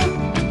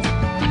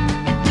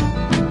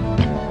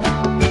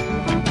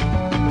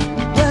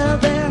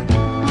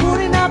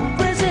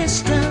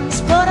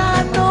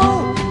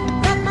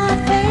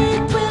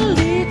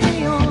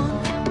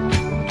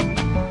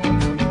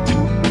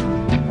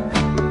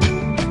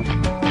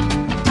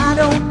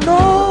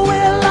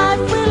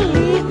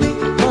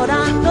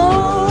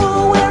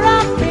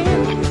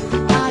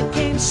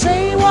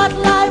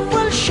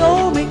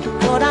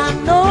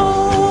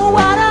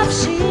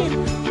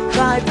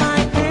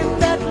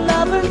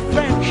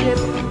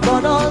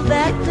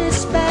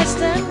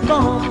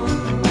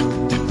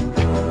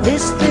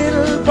 This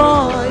little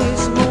boy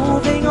is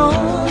moving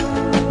on,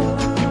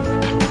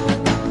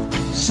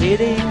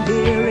 sitting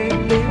here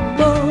in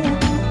limbo,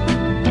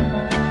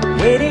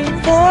 waiting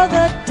for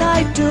the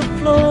tide to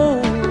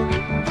flow.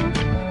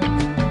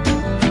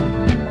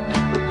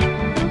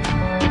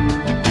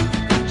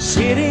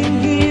 Sitting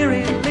here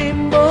in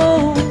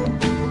limbo,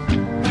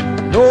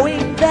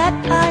 knowing that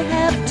I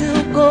have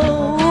to go.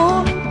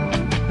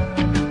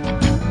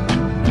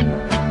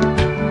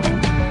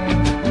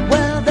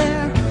 Well,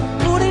 they're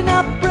putting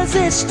up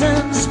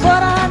resistance,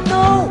 but I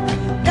know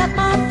that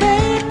my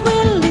fate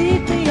will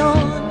lead me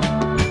on.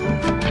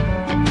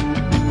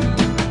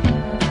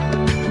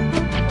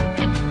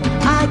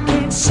 I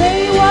can't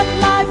say what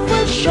life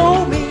will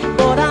show me,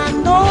 but I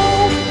know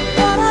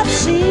what I've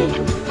seen.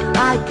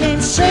 I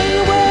can't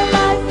say where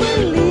life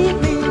will lead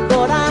me,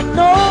 but I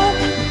know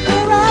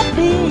where I've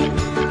been.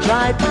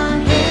 Tried my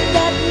hand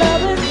at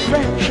love and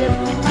friendship,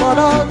 but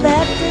all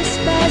that is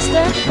past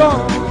and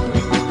gone.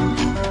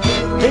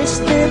 This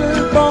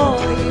little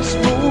boy is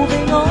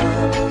moving on.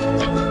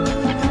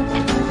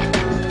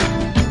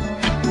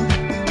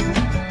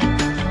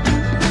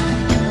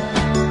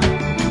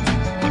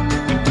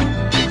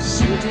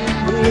 Sitting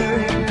here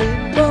in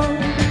limbo,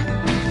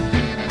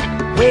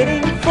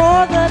 waiting for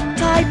the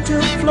tide to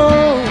flow.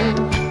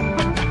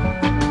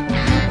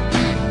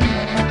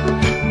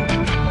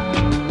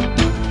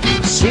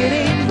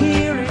 Sitting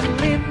here in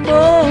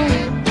limbo,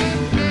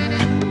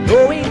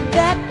 knowing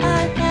that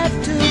I have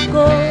to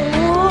go.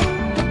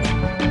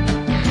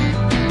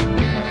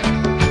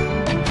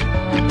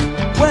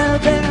 Well,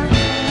 they're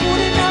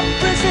putting up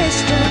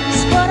resistance,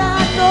 but I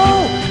know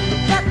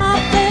that my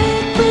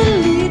faith will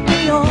lead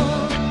me on.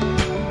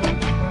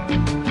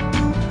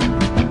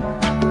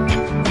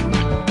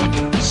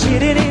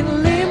 Sitting in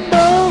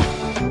limbo,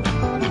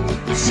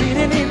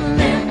 sitting in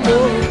limbo,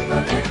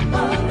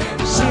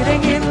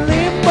 sitting in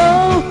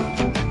limbo,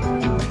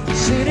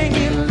 sitting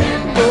in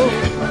limbo,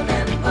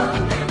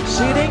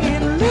 sitting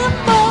in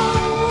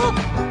limbo,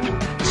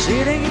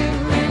 sitting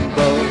in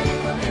limbo,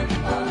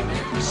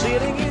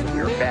 sitting in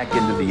limbo. We're back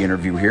into the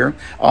interview here.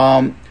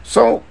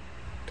 So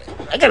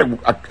I got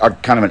a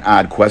kind of an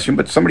odd question,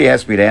 but somebody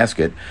asked me to ask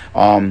it.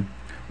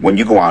 When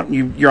you go out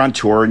and you're on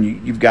tour and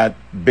you've got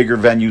bigger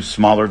venues,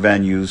 smaller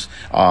venues,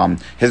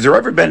 has there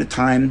ever been a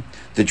time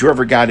that you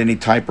ever got any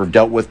type or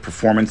dealt with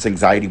performance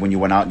anxiety when you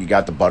went out and you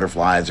got the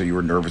butterflies, or you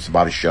were nervous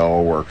about a show,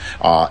 or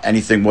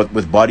anything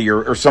with Buddy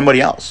or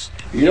somebody else?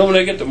 You know when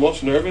I get the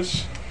most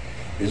nervous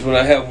is when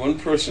I have one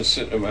person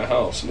sitting in my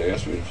house and they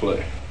ask me to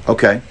play.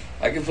 Okay.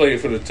 I can play in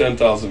front of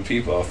 10,000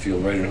 people. I'll feel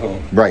right at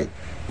home. Right.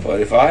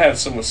 But if I have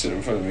someone sitting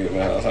in front of me at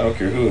my house, I don't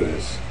care who it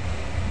is,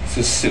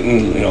 just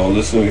sitting,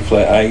 listening to me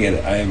play, I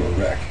am a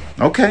wreck.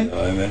 Okay.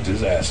 I'm a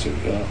disaster.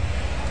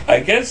 I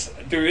guess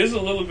there is a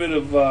little bit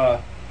of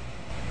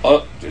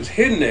there's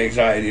hidden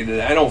anxiety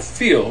that I don't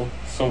feel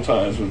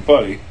sometimes with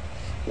Buddy.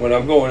 When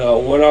I'm going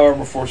out 1 hour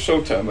before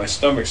showtime, my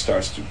stomach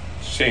starts to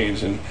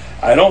change, and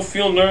I don't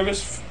feel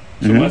nervous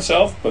to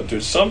myself, but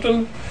there's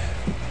something.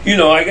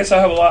 I guess I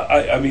have a lot.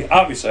 I mean,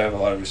 obviously, I have a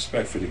lot of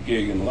respect for the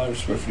gig and a lot of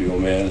respect for the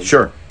old man.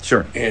 Sure.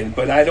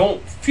 But I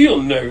don't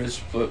feel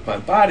nervous, but my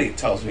body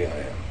tells me I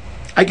am.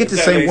 I get the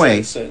same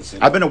way.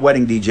 I've been a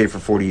wedding DJ for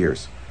 40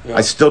 years. Yeah.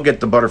 I still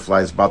get the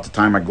butterflies about the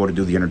time I go to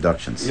do the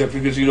introductions. Yeah,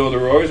 because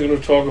they're always going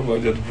to talk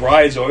about that. The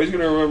bride's always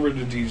going to remember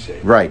the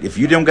DJ. Right. If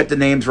you don't get the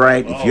names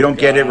right, if you don't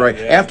get it right,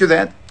 after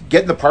that,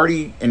 getting the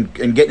party and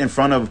getting in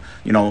front of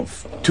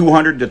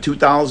 200 to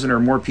 2,000 or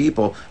more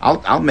people,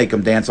 I'll make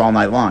them dance all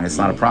night long. It's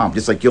not a problem.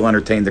 Just like you'll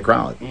entertain the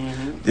crowd.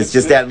 It's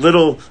just that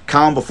little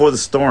calm before the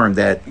storm.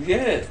 That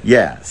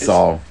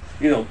So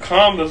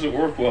calm doesn't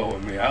work well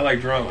with me. I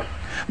like drama.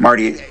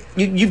 Marty,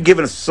 you've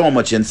given us so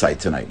much insight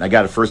tonight. I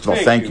got to first of all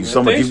thank you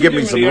so much. Thanks You've given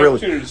me some real.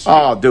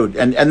 Oh, dude,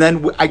 and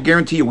then I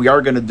guarantee you we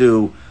are going to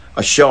do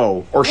a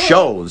show or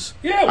shows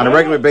on a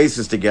regular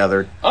basis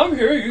together. I'm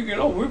here.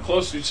 We're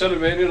close to each other,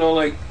 man.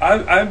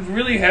 I'm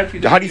really happy.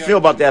 How do you feel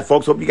about that,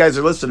 folks? Hope you guys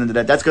are listening to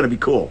that. That's going to be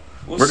cool.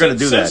 We're going to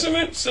do that.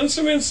 Send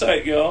some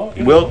insight, y'all.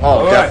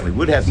 Definitely.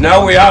 We'd have.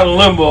 Now we're out of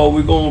limbo.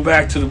 We're going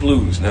back to the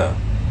blues now.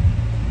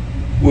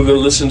 We're going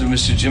to listen to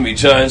Mr. Jimmy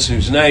Johnson,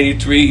 who's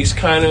 93. He's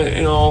kind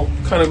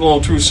of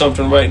going through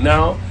something right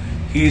now.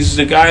 He's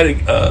the guy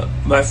that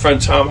my friend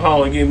Tom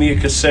Holland gave me a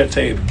cassette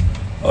tape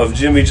of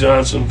Jimmy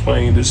Johnson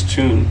playing this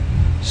tune,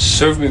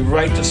 Serve Me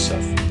Right to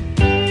Suffer.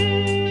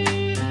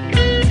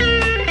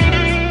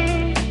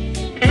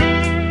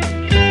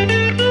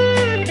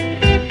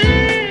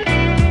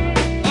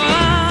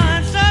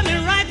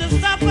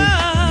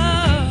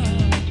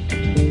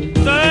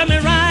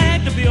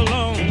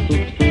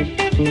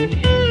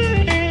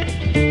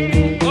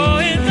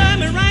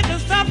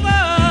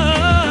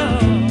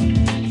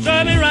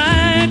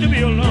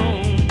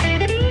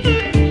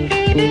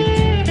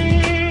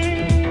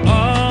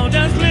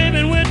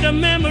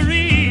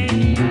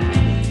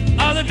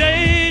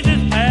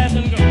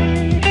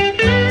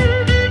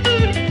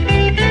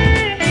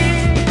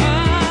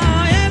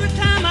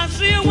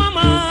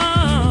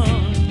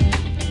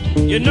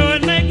 You know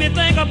it make me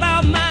think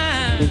about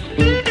mine.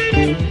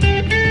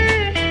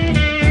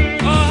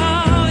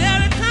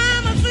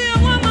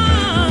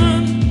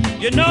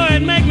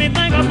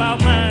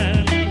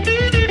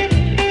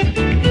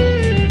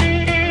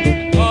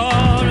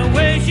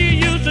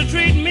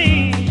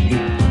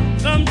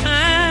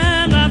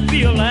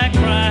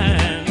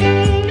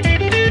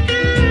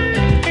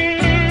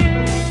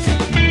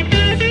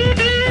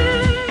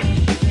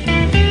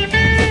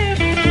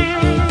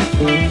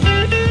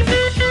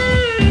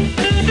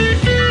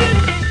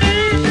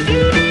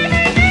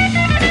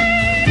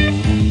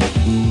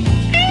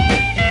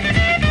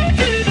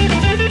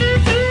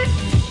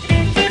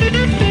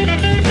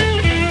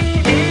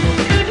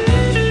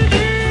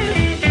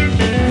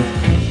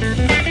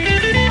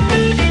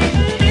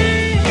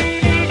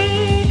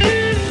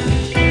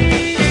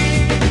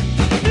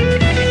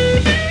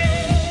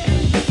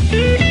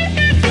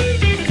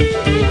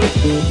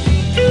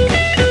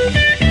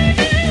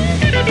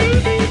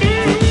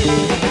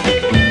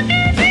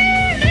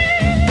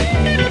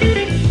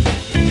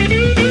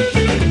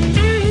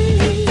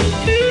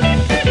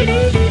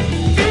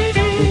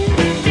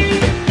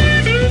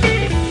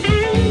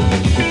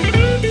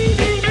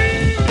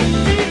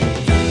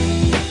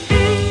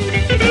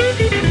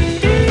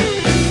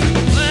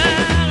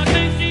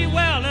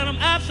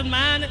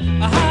 absent-minded,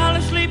 I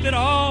hardly sleep at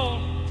all.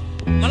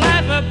 My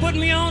life put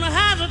me on a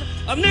hazard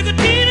of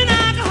nicotine and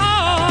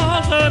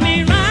alcohol. Serve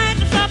me right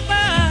to supper.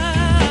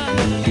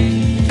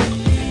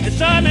 It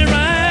served me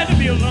right to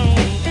be alone.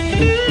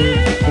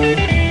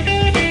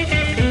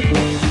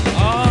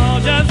 Oh,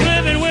 just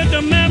living with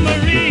the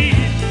memories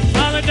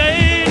of the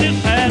days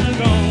just past and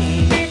gone.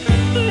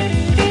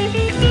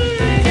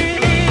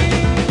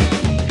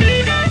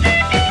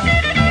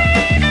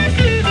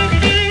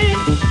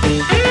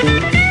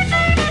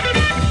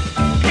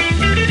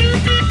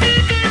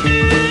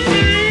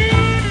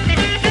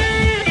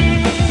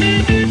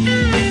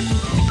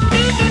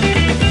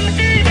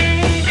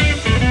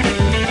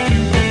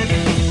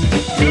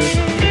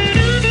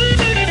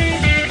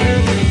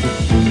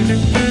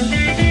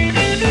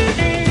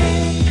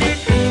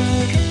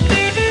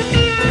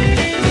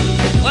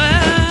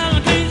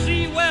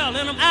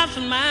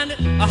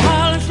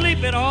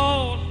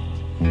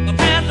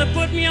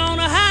 Put me on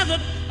a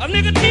hazard of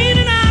nicotine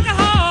and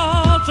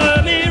alcohol.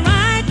 Serve me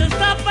right to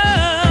supper.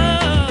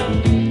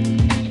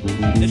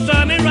 It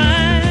served me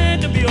right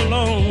to be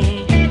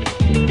alone.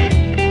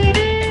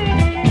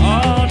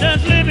 Oh,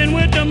 just living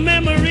with the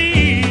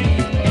memories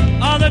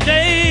of the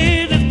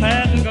days that's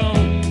past and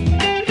gone.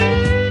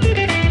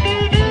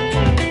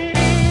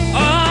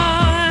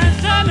 Oh, it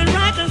served me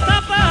right to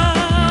supper.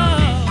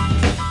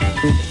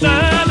 It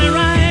served me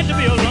right to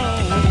be alone.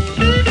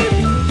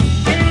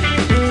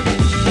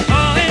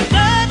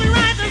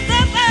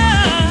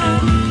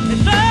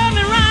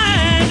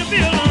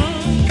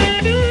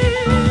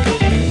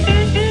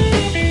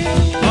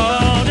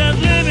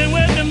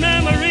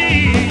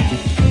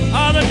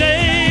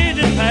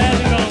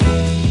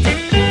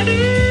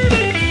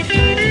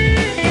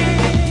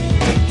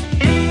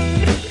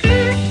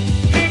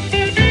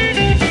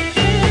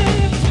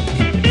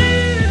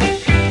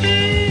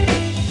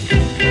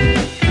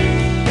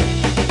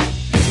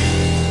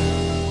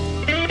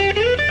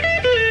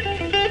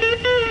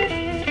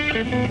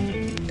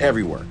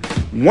 Everywhere.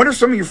 What are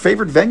some of your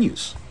favorite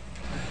venues?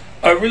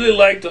 I really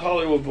like the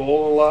Hollywood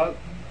Bowl a lot.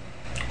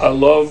 I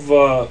love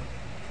the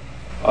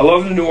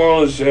New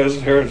Orleans Jazz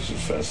and Heritage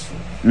Festival.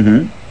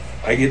 Mm-hmm.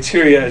 I get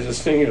teary-eyed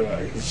just thinking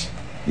about it. 'Cause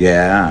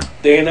yeah.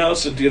 they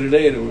announced it the other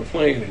day that we're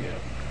playing again.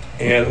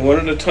 And one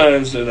of the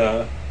times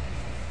that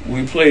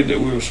we played, that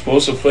we were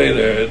supposed to play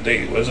there,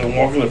 as I'm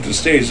walking up the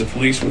stage, the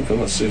policeman come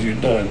and says, "You're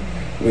done.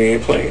 We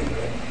ain't playing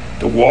today."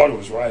 The water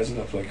was rising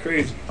up like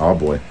crazy. Oh,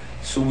 boy.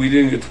 So we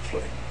didn't get to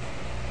play.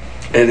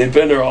 And they've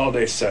been there all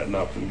day setting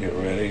up and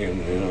getting ready,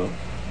 and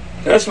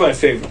that's my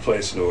favorite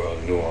place in the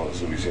world, New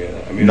Orleans,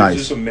 Louisiana. I mean, nice.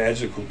 It's just a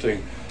magical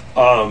thing.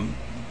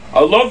 I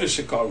love the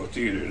Chicago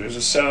Theater. There's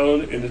a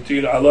sound in the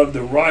theater. I love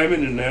the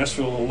Ryman in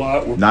Nashville a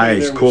lot. We're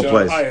nice, there cool with John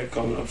place. Hyatt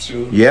coming up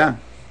soon. Yeah,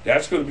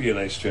 that's going to be a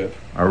nice trip.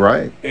 All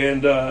right.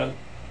 And the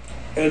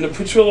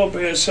Petrillo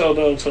Band sell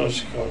downtown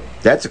Chicago.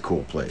 That's a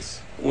cool place.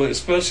 Well,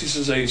 especially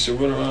since I used to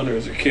run around there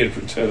as a kid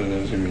pretending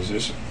I was a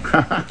musician.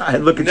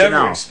 Look at Never you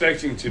now.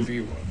 expecting to be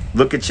one.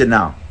 Look at you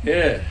now.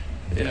 Yeah.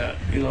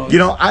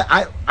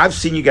 I've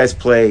seen you guys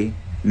play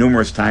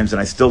numerous times,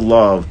 and I still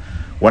love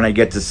when I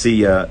get to see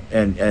you,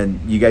 and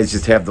you guys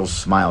just have those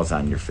smiles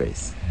on your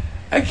face.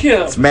 I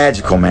can't. It's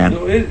magical, man.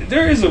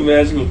 There is a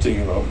magical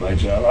thing about my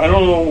job. I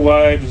don't know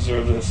why I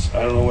deserve this.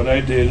 I don't know what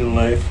I did in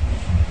life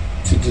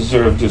to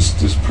deserve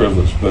this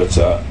privilege, but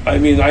I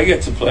mean, I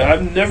get to play.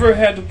 I've never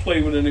had to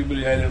play with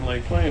anybody I didn't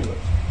like playing with.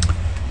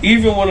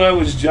 Even when I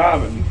was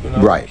jobbing, when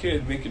I was a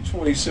kid, making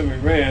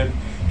 $27,000,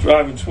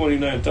 driving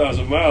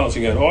 29,000 miles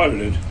and got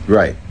audited.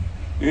 Right.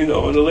 And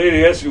the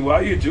lady asked me,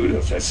 "Why do you do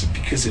this?" I said,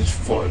 "Because it's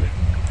fun."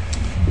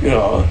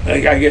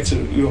 I get to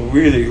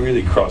really,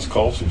 really cross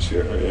cultures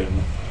here,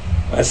 and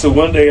I said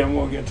one day I'm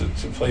gonna get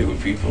to play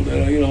with people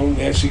that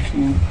actually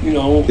can.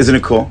 Isn't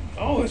it cool?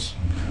 Oh,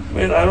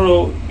 man, I don't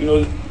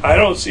know. I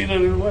don't see it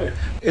any other way.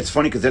 It's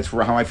funny because that's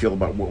how I feel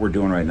about what we're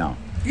doing right now.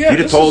 Yeah, if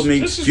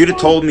you'd have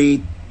told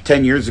me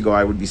 10 years ago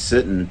I would be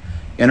sitting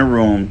in a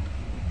room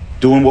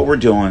doing what we're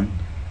doing.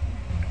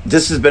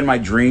 This has been my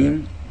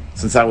dream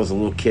since I was a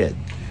little kid.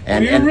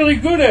 And you're really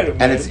good at it,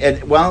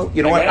 man.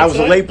 You know what? I was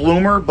a late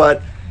bloomer,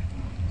 but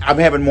I'm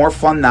having more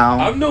fun now.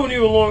 I've known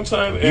you a long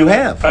time. And you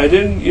have. I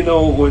didn't,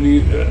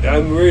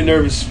 I'm very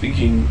nervous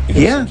speaking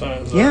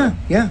sometimes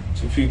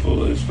to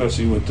people,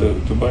 especially with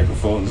the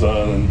microphones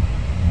on.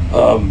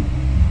 And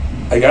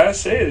I gotta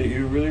say that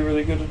you're really,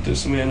 really good at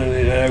this, man.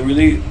 And I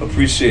really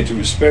appreciate the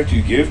respect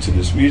you give to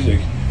this music,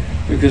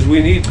 because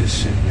we need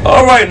this shit, man.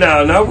 All right,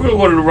 now we're going to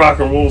go to the rock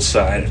and roll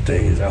side of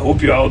things. I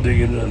hope you're all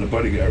digging on the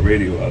Buddy Guy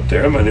Radio out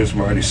there. My name's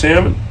Marty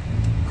Salmon.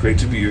 Great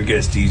to be your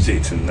guest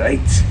DJ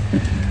tonight.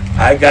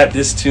 I got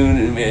this tune,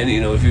 and man,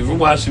 if you ever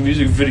watch the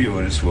music video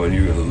of this one,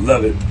 you're going to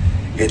love it.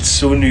 It's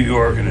so New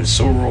York and it's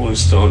so Rolling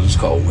Stones. It's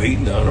called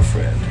Waiting on a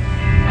Friend.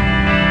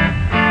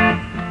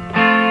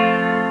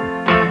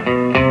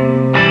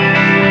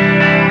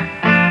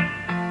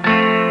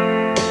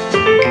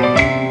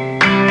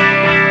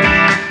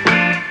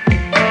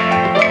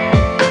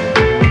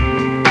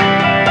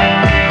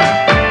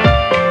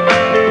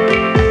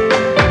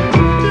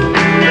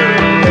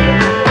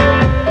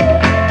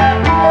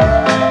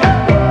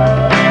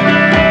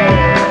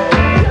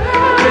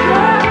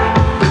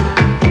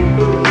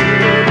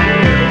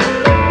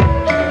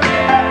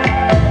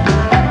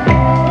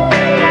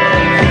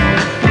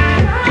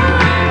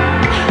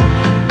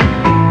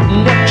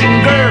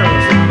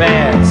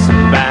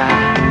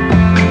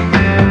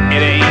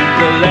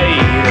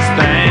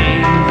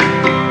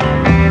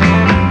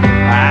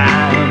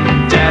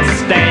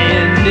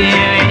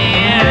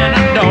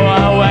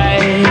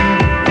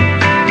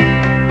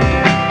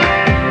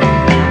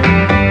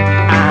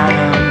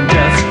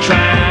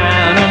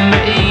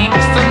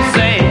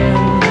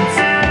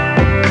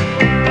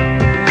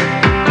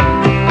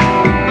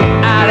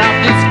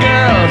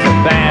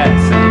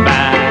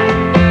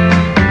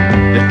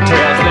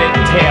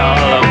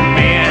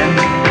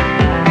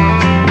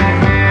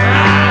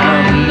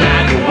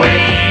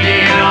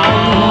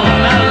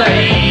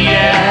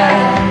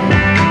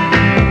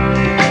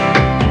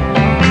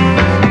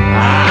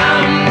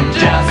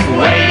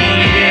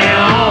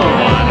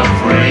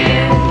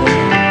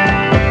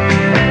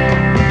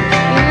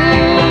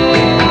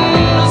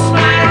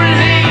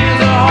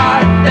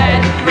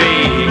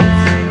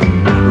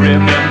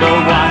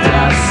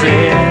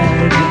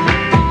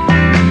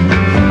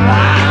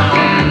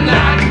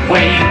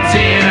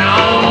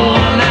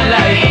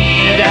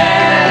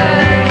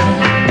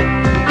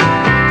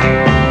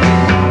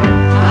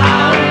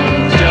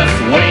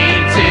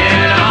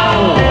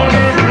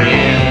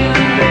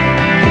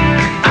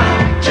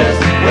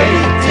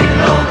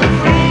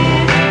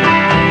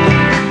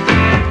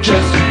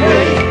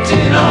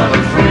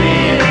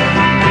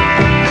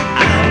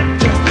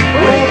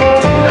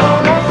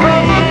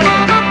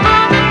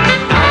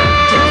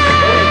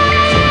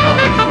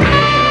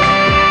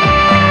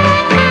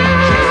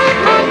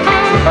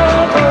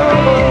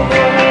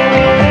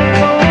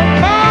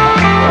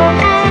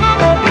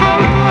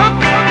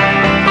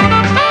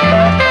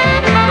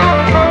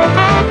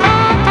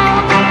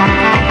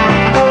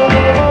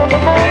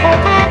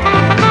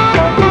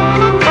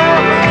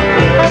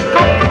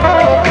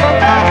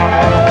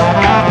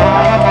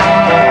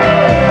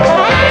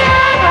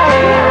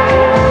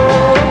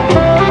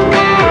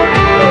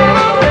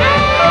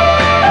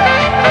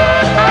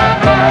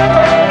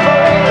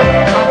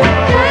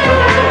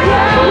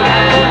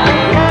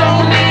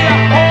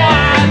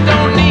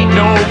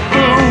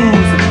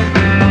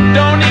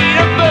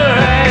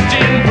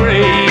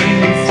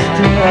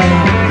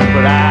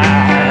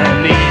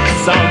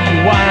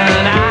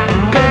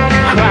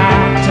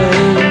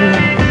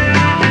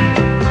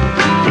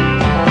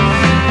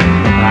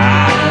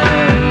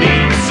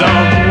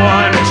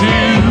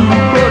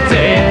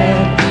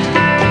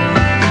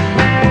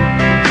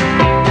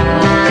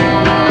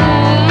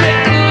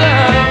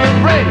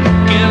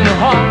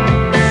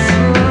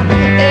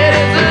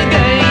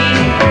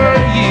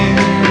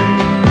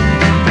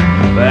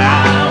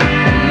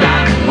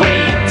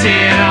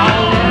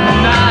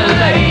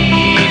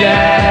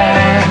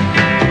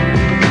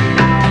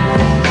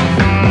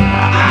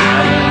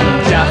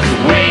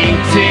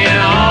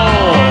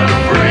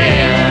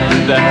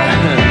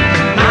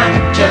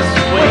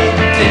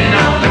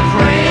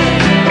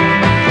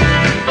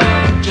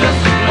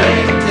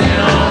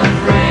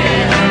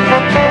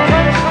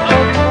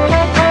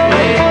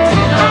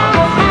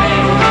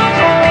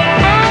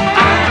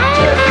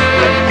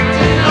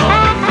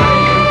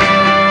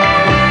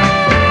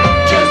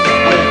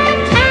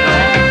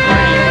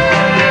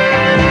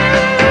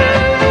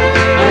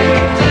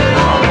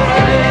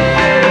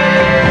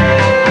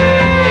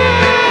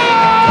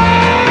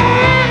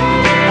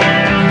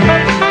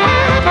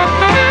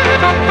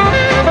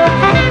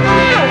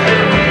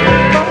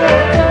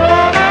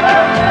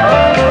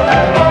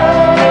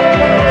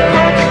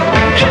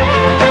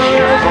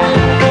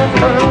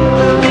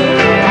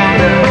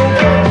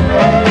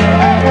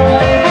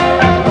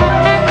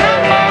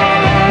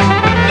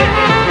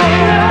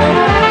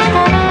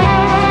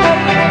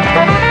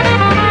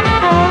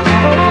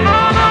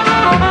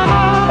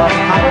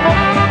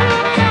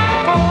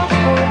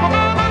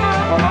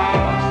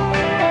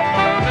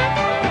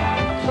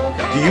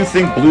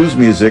 think blues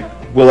music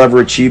will ever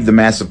achieve the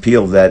mass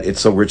appeal that it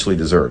so richly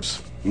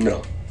deserves?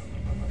 No,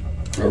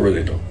 I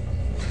really don't.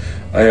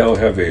 I don't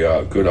have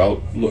a good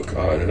outlook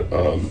on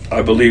it.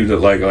 I believe that,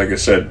 like I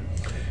said,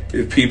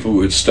 if people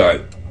would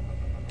start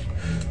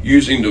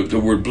using the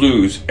word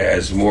blues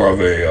as more of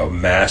a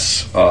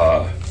mass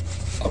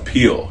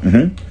appeal,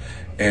 and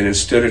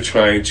instead of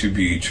trying to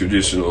be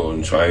traditional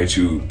and trying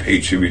to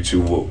pay tribute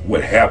to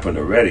what happened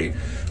already,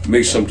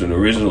 make something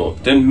original,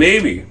 then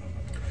maybe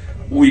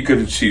we could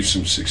achieve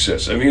some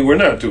success. I mean, we're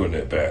not doing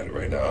that bad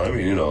right now. I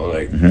mean,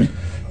 like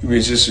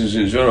musicians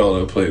in general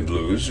that play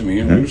blues. I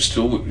mean, we've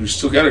still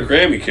got a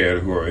Grammy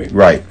category,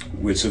 right?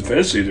 Which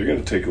eventually they're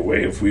going to take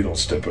away if we don't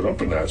step it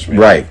up a notch, man.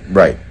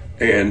 Right.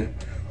 And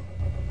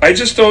I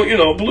just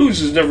don't,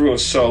 blues is never going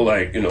to sell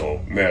like,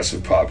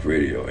 massive pop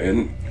radio.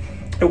 And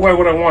why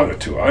would I want it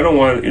to? I don't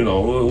want,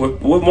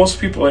 what most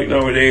people like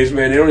nowadays,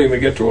 man, they don't even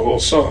get to a whole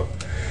song.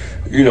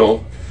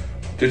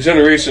 The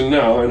generation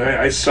now, and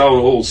I sound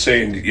old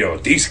saying,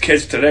 these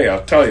kids today,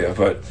 I'll tell you,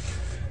 but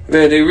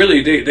man,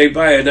 they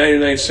buy a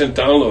 99-cent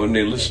download and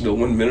they listen to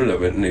 1 minute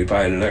of it and they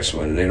buy the next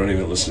one and they don't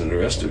even listen to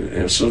the rest of it.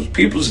 And so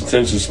people's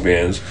attention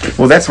spans.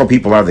 Well, that's how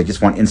people are. They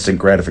just want instant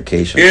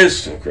gratification.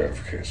 Instant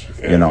gratification.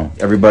 And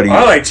everybody.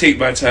 I like to take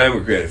my time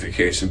with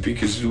gratification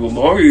because the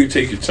longer you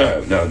take your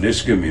time, now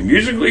this can be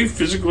musically,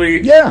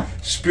 physically,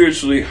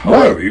 spiritually,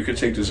 however, you can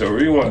take this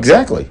however you want.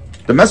 Exactly.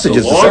 The message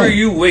is the longer same.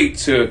 you wait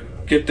to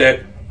get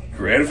that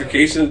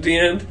gratification at the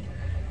end.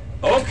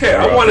 Okay,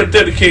 I want to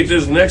dedicate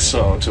this next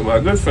song to my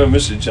good friend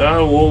Mr.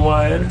 John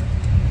Woolmeyer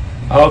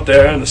out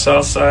there on the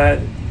South Side,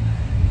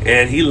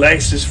 and he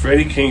likes this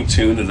Freddie King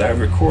tune that I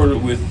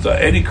recorded with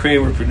Eddie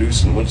Kramer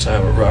producing one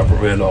time with Robert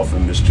Randolph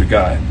and Mr.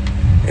 Guy.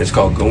 And it's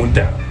called Going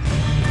Down.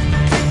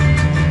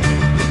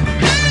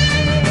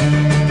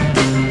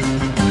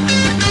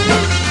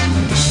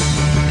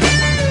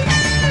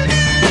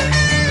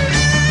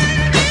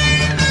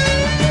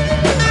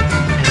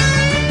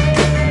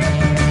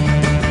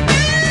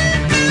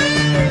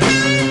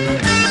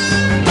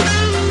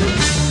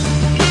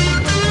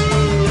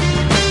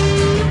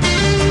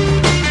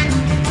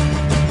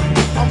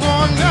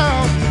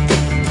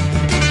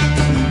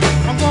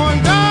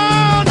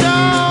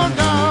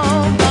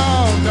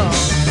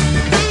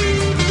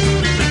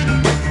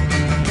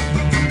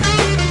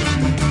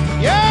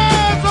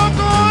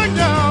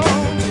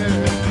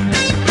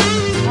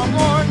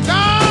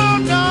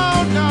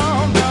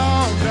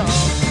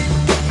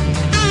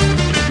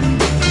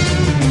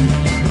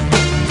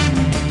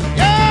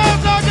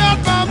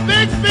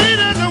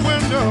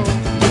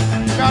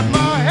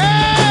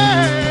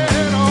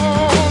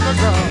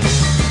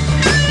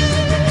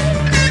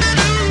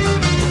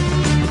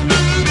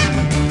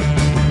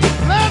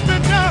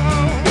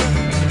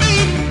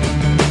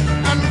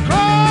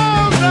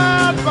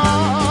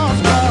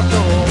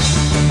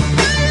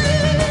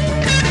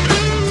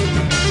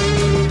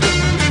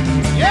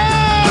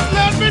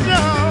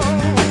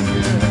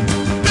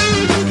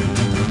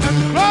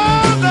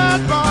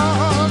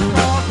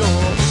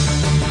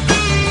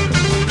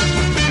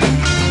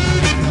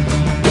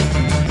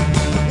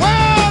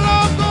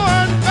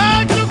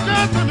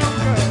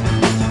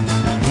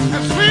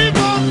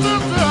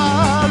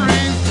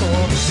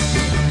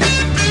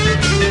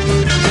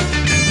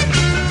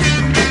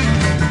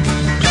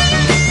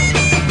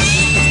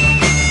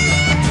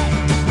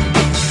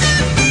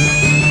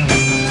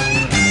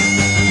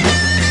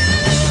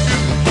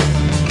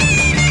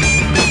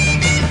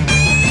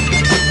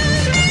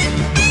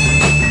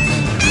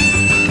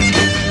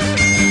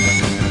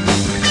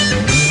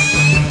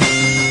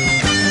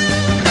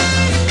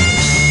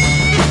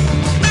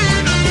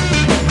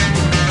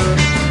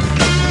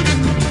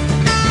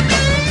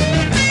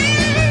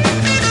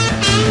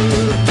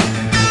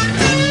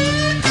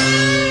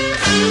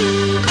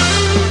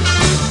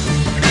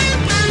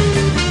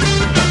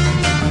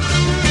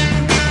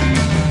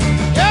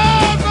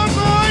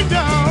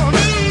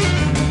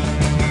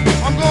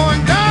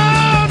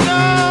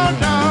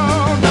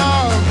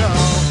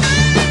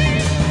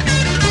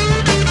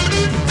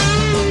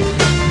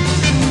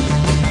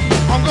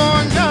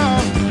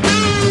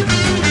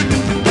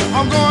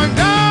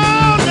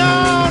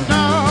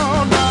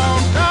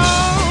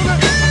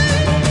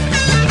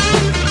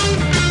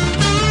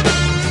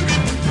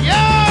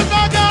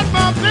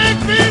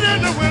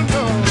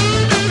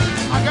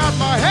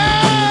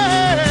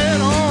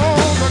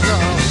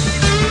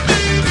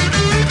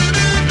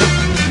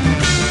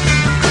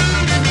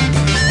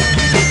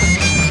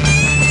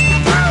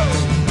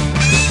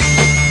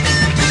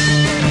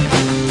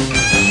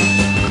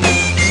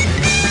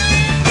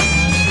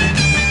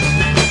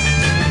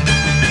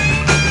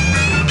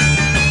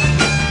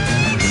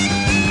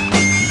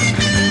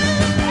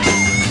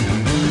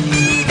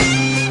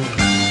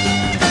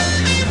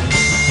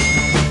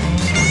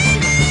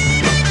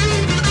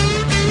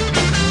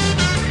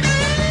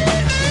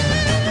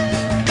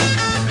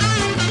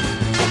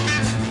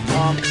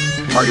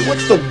 Marty,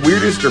 what's the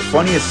weirdest or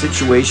funniest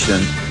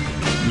situation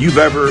you've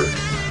ever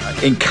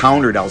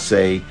encountered, I'll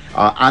say,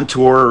 on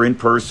tour or in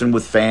person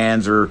with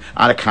fans or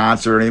on a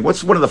concert? Or anything?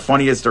 What's one of the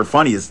funniest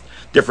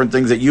different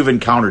things that you've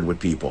encountered with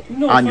people?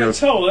 No, on if I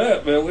tell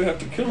that, man, we have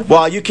to kill them.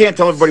 Well, you can't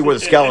tell everybody where the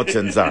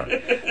skeletons are.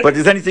 But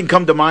does anything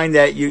come to mind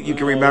that you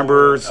can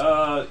remember?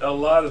 A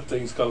lot of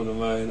things come to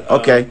mind.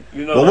 Okay.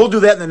 Well, we'll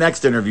do that in the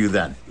next interview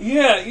then.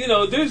 Yeah,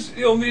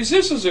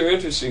 musicians are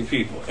interesting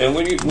people. And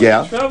when you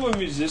travel with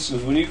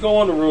musicians, when you go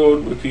on the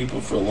road with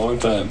people for a long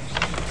time,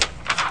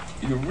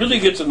 you really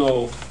get to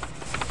know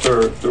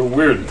their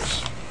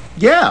weirdness.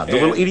 Yeah, the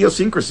little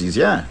idiosyncrasies,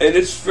 yeah. And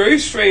it's very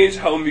strange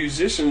how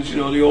musicians,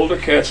 the older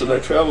cats that I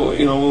travel with,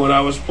 when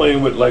I was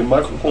playing with like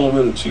Michael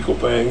Coleman and Chico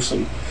Banks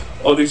and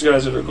all these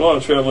guys that are gone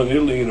traveling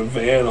Italy in a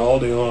van all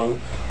day long,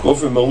 go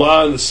from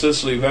Milan to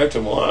Sicily, back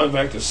to Milan,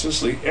 back to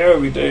Sicily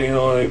every day,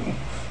 like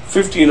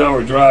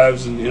 15-hour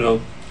drives, and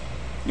you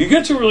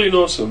get to really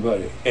know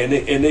somebody, and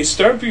they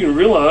start being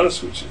real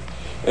honest with you,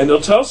 and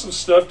they'll tell some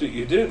stuff that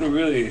you didn't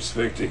really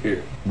expect to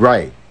hear.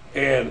 Right.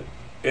 And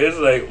it's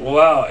like,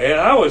 wow. And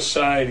I was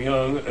shy and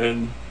young,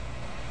 and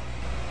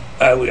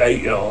I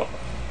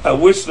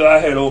wish that I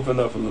had opened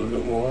up a little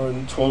bit more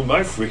and told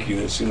my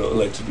freakiness,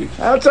 like to be.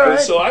 That's all right.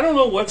 So I don't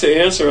know what to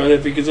answer on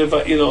it, because if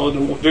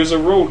there's a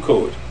road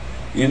code.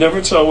 You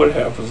never tell what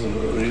happens in the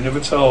road. You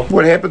never tell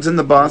what happens in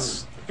the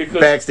bus.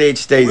 Because backstage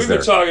stays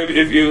there. Talking,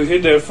 if you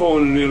hit that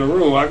phone in the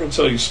room, I can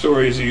tell you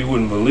stories that you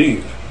wouldn't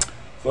believe.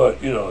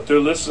 But they're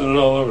listening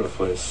all over the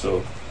place.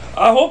 So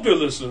I hope they're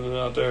listening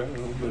out there.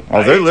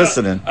 They're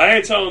listening. I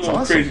ain't telling them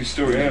a crazy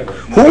story either.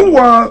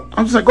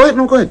 I'm just like, go ahead.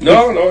 No, go ahead.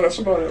 No, that's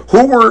about it.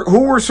 Who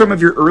were some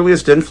of your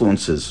earliest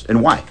influences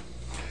and why?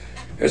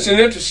 It's an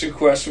interesting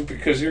question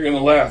because you're going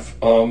to laugh.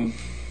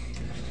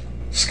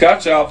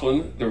 Scott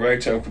Joplin, the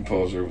ragtime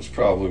composer, was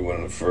probably one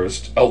of the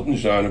first. Elton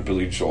John and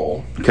Billy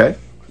Joel. Okay.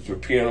 Because they're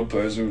piano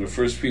players. They were the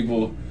first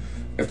people,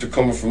 after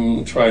coming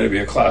from trying to be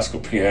a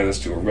classical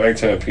pianist to a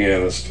ragtime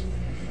pianist,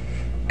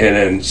 and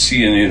then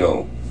seeing,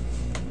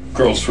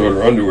 girls throw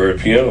their underwear at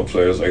piano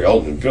players like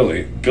Elton and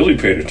Billy. Billy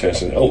paid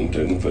attention, Elton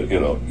didn't, but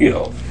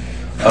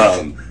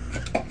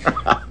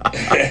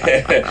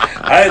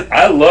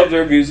I love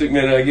their music,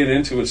 man. I get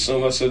into it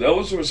so much. So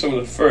those were some of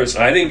the first.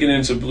 I didn't get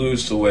into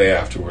blues till way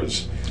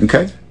afterwards.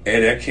 Okay.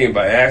 And that came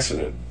by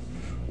accident.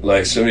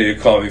 Like somebody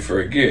had called me for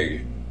a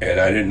gig, and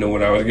I didn't know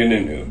what I was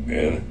getting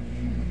into.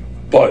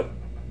 But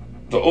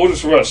the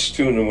Otis Rush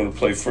tune I'm going to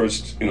play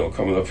first,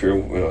 coming up here,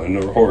 in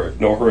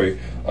No Hurry.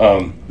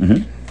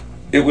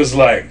 It was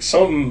like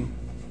some,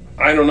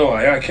 I don't know,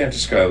 I can't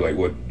describe like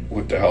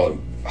what the hell,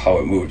 how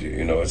it moved you.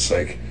 It's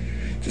like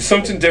there's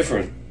something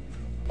different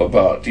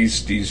about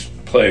these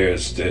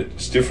players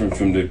that's different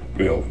from the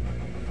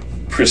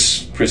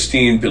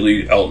pristine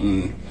Billy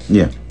Elton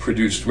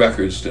produced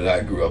records that I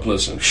grew up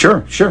listening to.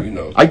 Sure.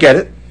 I get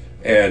it.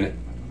 And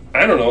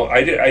I don't know,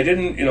 I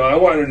didn't, I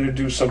wanted to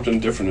do something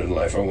different in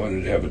life. I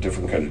wanted to have a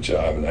different kind of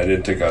job, and I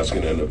didn't think I was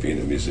going to end up being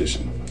a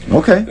musician.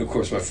 Okay. And of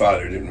course, my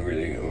father didn't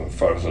really. My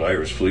father was an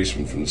Irish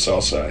policeman from the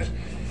South Side,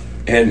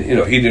 and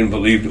he didn't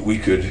believe that we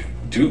could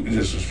do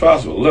this was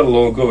possible, let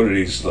alone go to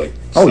these like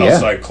South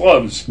Side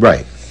clubs.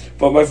 Right.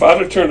 But my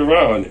father turned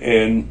around,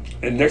 and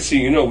next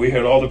thing you know, we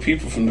had all the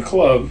people from the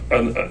club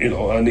on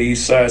on the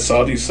East Side,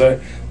 Southeast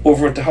Side,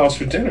 over at the house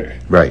for dinner.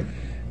 Right.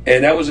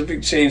 And that was a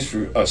big change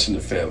for us in the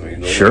family.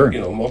 Sure.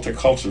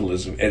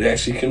 Multiculturalism, it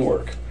actually can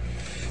work.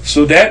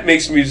 So that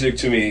makes music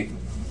to me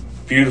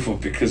beautiful,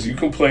 because you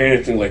can play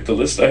anything. Like the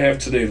list I have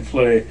today to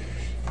play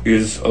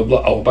is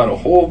about a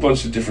whole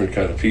bunch of different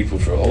kind of people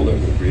for a whole lot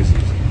of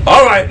reasons.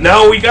 All right,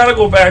 now we got to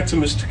go back to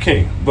Mr.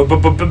 King.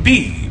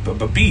 B.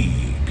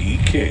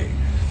 King.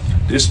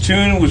 This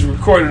tune was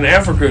recorded in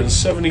Africa in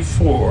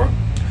 '74.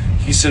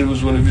 He said it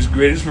was one of his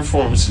greatest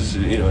performances,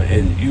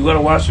 and you got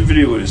to watch the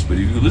video of this, but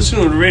if you listen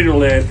to the radio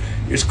land,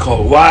 it's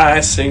called Why I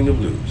Sing the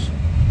Blues.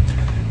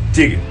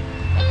 Dig it.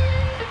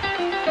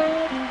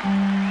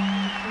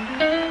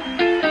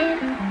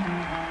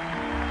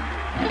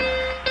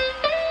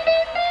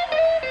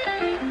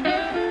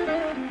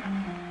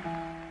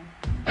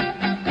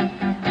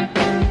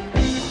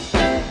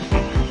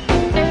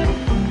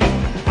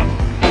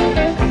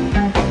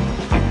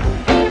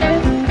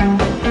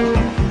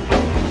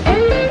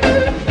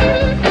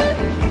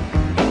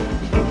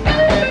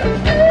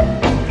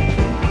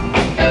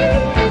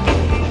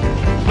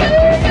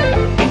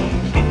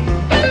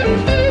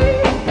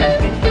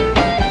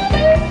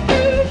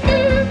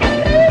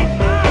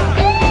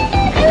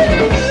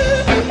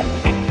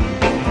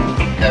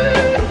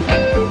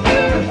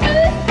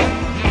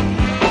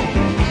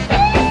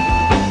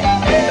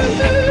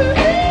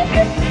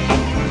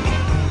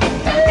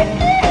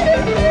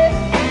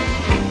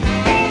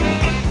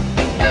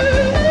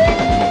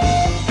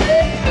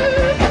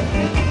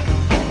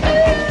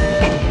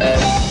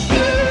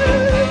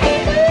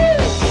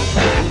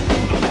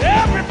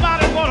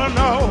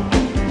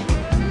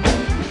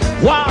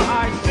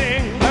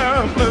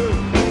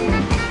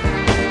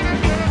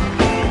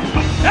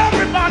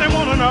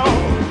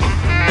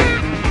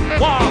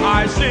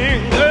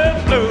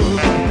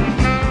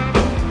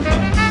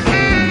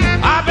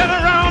 I've been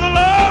around a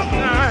long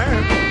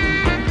time,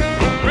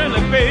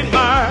 really paid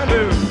my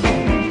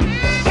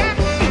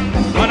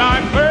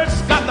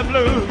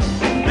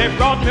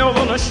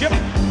a ship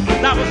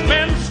that was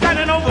men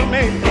standing over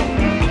me,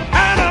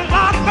 and a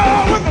lot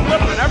more with a whip,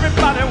 and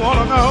everybody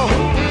wanna know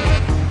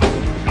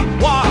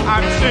why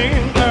I'm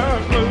singing the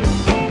blues.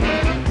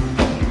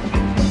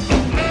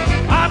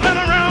 I've been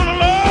around a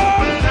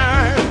long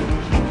time,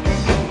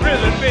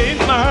 really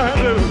beat my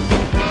blues.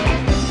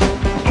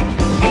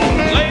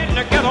 Laid in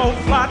the ghetto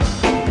flats,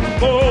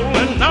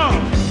 bowling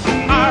down,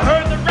 I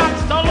heard the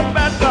rats tell the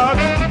bad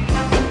dogs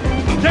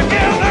to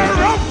kill the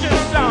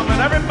roaches down,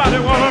 and everybody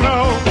wanna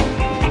know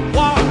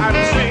why I'm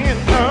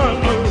singing the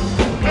blues.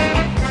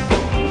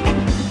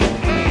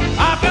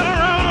 I've been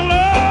around a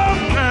long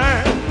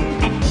time,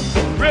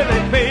 really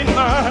paid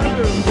my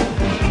dues.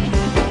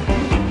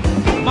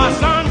 My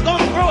son's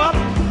gonna grow up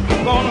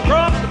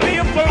to be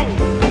a fool,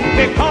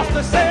 because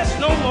they say it's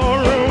no more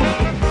room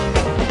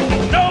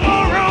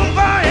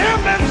for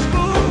him in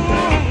school,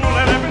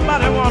 and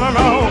everybody wanna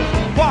know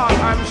why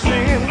I'm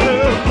singing the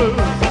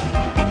blues.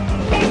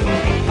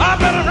 I've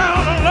been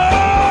around a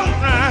long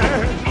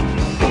time,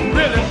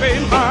 really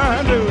paid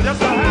my dues.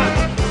 Yes, I have.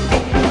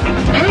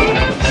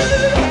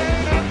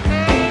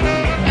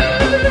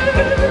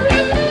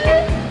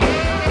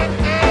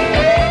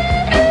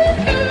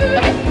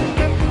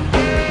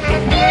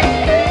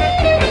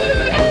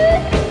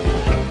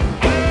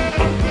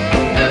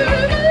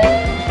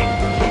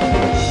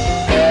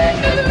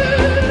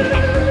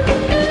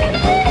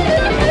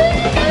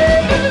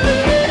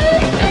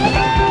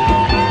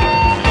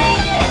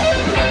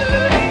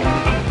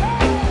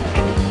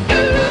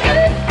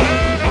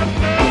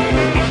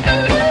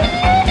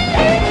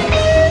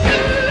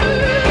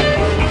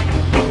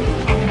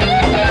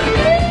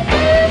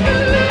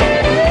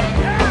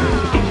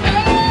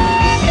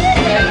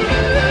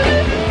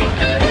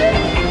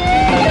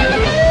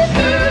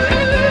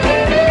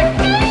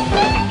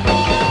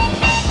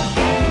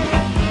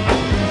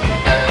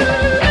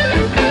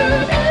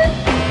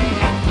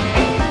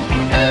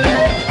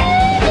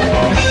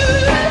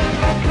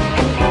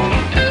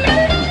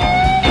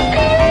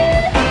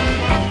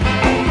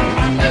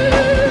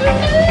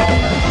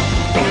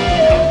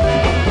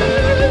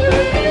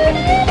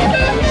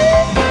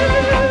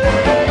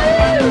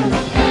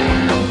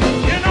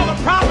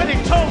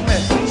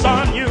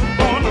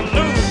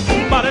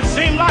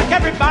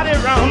 Everybody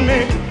around me,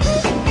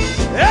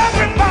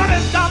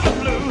 everybody's got the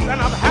blues,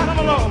 and I've had them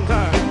a long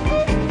time,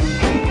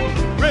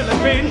 really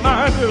paid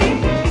my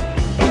dues.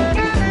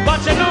 But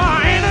you know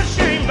I ain't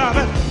ashamed of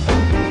it.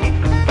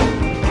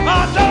 I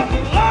just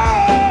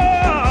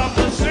love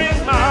to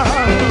sing my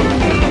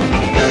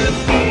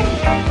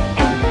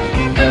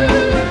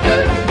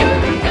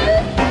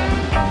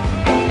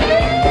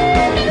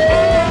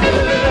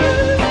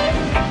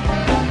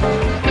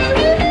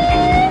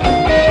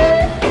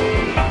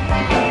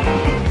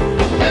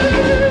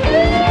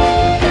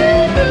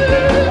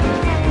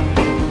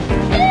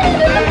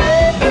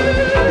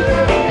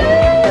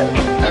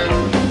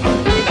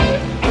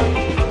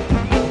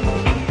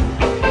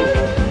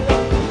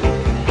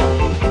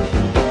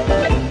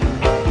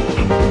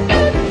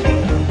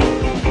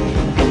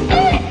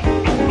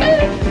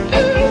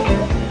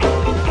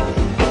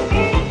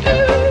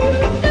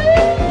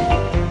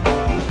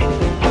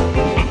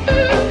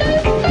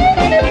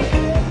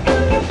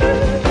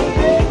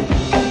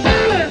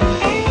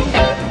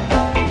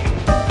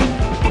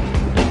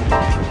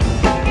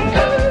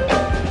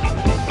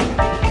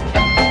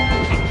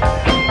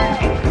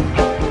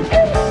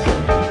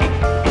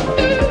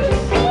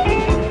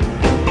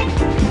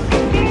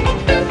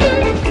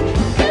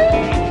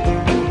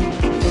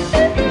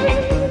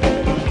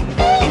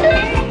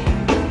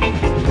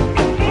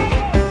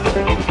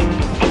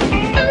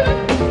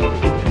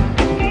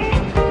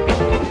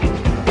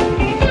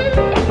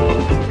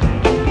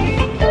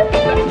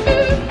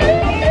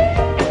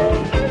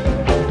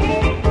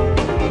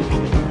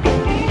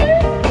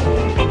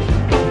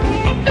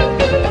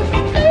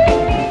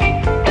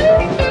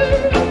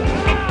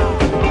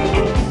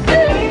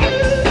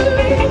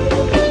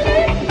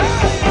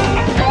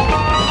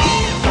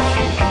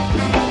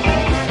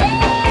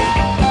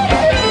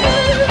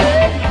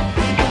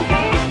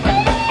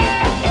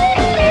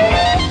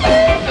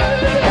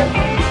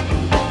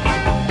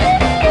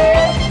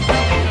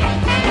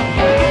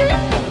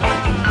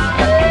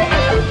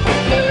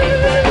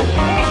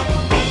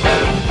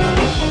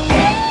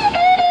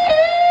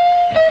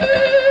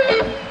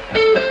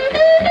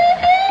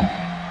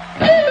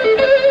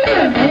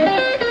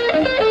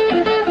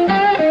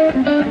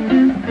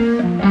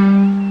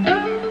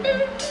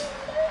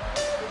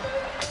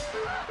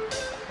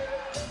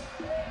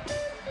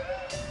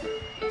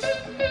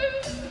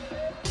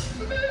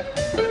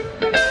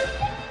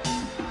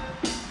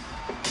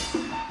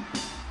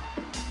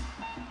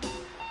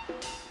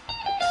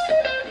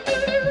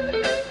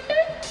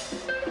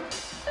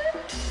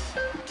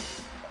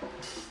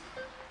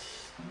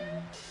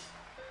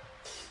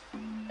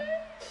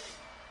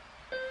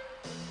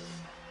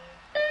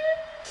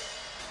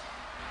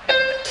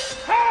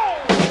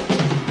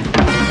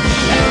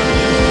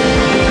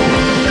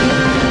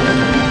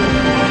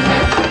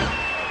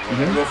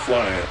Go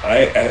flying.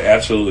 I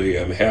absolutely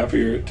am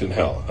happier than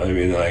hell. I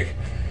mean, like,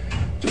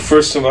 the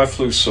first time I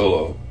flew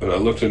solo, and I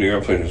looked in the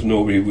airplane, there's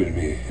nobody with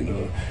me, you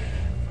know.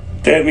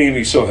 That made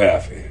me so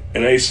happy.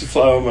 And I used to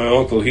fly with my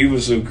uncle. He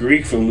was a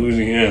Greek from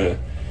Louisiana.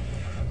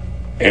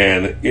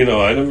 And, you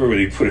know, I never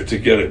really put it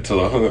together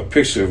until I hung a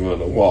picture of him on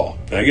the wall.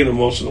 And I get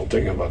emotional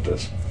thinking about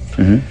this.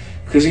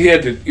 Because he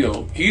had to, you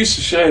know, he used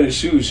to shine his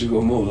shoes to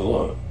go mow the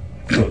lawn.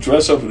 You know,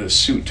 dress up in a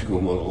suit to go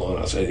mow the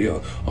lawn. I said, you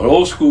know, an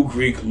old school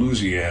Greek,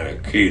 Louisiana,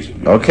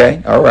 Cajun.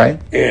 Okay, all right.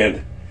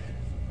 And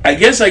I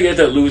guess I get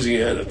that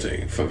Louisiana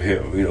thing from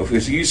him, you know,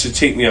 because he used to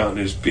take me out in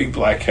his big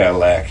black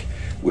Cadillac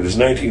with his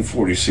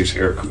 1946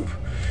 Air Coupe.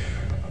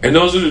 And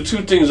those are the two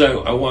things I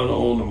want to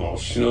own the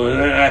most, you know.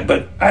 And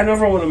but I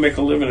never want to make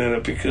a living at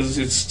it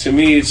because to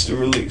me it's the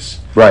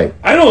release. Right.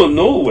 I don't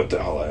know what the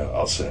hell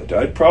I'll say.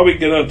 I'd probably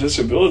get on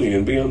disability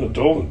and be on the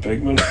dole and beg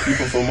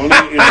people for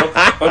money, you know,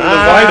 under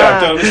the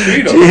viaduct down the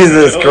street.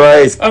 Jesus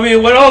Christ! I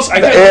mean, what else?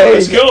 I can't have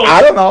the skills.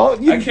 I don't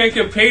know. I can't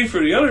get paid for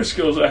the other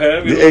skills I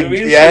have. You know what I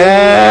mean?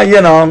 Yeah,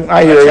 you know,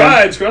 I hear you.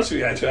 I tried. Trust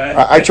me, I tried.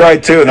 I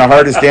tried too, in the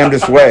hardest,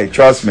 damnedest way.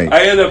 Trust me.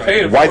 I ended up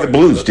paying. Why the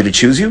blues? Did it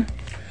choose you?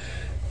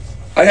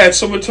 I had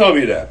someone tell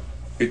me that.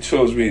 It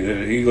chose me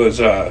that. He goes,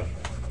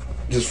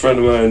 this friend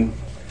of mine,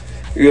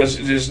 he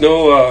goes, there's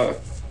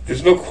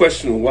no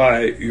question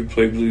why you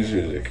play blues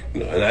music.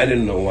 And I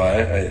didn't know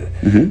why.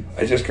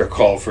 I just got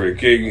called for a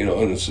gig, you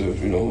know, and it's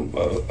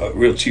a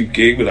real cheap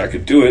gig, but I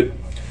could do it.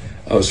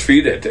 I was free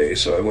that day,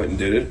 so I went and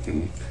did it.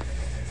 And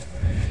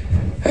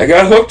I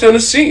got hooked on the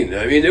scene.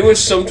 I mean, there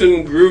was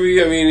something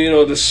groovy. I mean, you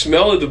know, the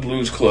smell of the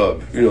blues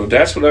club, you know,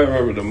 that's what I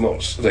remember the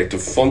most. Like the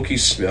funky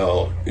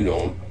smell, you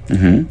know.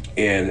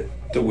 And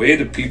the way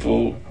the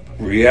people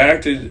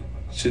reacted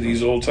to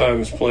these old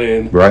timers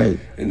playing, right?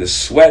 And the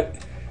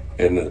sweat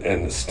and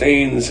the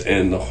stains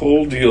and the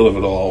whole deal of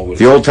it all was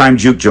the old time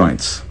juke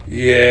joints.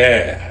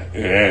 Yeah,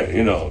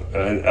 you know.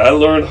 And I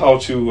learned how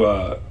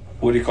to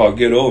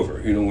get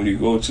over. You know, when you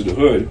go to the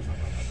hood,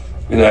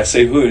 and I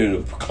say hood in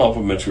a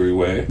complimentary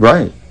way,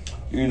 right?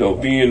 You know,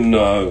 being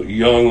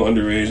young,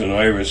 underage, and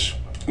Irish,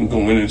 and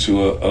going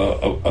into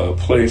a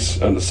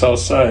place on the south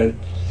side.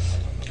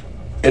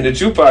 And the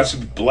jukebox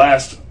would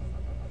blast.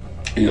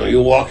 You know,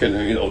 you walk in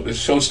there, you know, the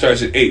show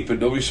starts at 8, but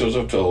nobody shows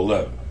up till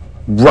 11.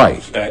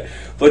 Right.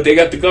 But they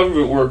got the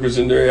government workers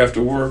in there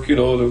after work, you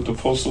know, the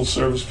postal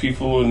service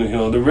people and, you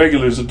know, the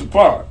regulars at the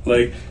bar.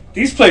 Like,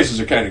 these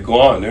places are kind of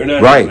gone. They're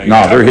not. Right.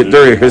 No,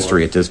 they're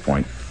history at this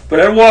point. But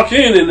I'd walk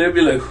in and they'd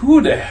be like,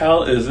 who the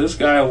hell is this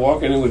guy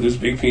walking in with this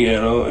big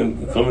piano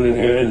and coming in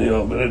here? And, you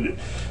know,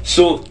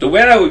 so the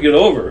way I would get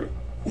over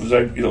was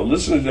I'd, you know,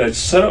 listen to that,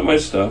 set up my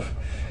stuff.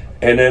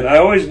 And then I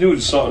always knew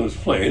the song was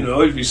playing. It'd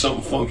always be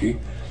something funky.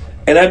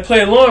 And I'd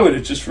play along with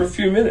it just for a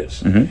few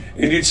minutes. And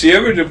you'd see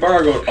everybody at the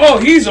bar going, oh,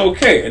 he's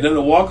okay. And then I'd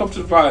walk up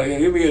to the bar and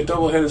give me a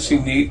double Hennessy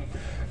neat.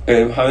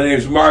 And my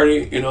name's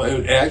Marty, you know,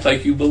 and act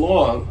like you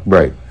belong.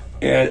 Right.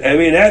 And I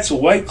mean, that's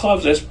white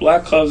clubs, that's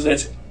black clubs,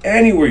 that's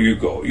anywhere you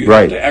go. You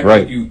have to act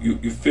like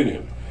you fit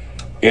in.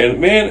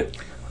 And man,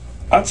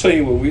 I'll tell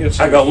you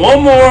what, I got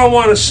one more I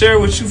want to share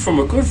with you from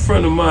a good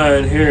friend of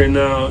mine here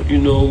now. You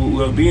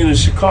know, being in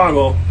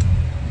Chicago,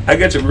 I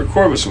get to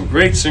record with some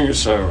great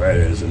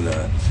singer-songwriters, and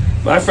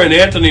my friend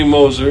Anthony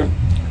Moser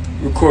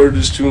recorded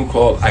this tune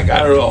called I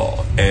Got It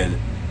All. And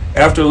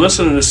after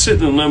listening to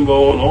Sitting in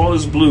Limbo and all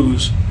his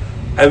blues,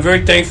 I'm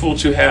very thankful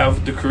to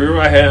have the career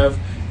I have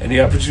and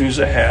the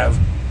opportunities I have.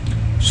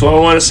 So I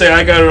want to say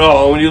I got it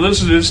all. When you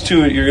listen to this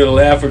tune, you're going to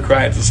laugh or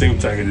cry at the same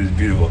time. It is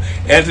beautiful.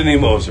 Anthony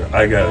Moser,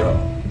 I Got It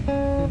All.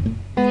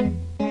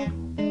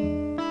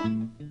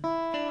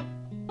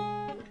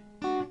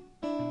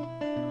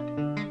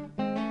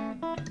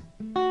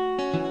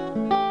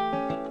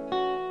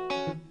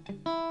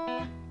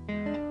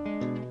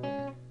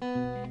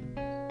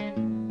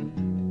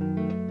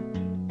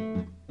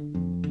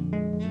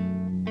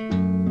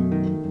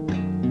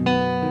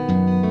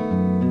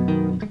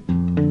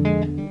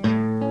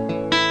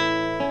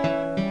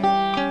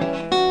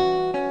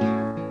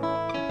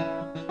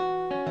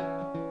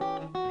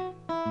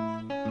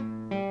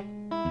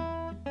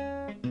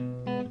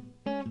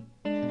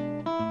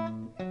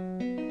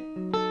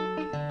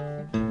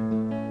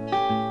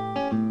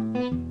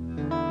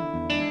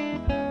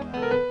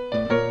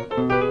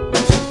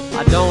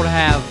 I don't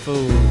have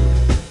food,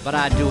 but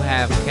I do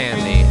have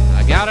candy.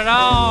 I got it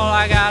all,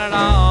 I got it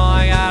all,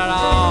 I got it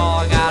all,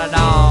 I got it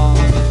all.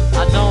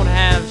 I don't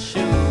have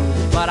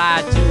shoes, but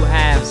I do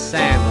have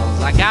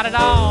sandals. I got it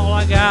all,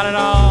 I got it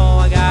all,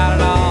 I got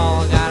it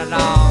all, I got it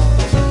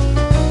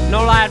all.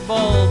 No light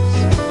bulbs,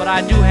 but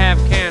I do have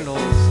candles.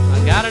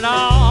 I got it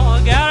all,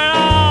 I got it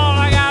all,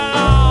 I got it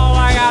all,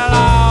 I got it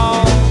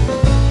all.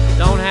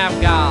 Don't have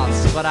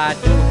gods, but I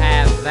do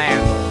have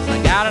vandals.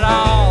 I got it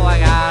all, I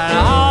got it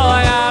all,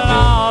 I got it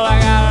all, I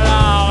got it all.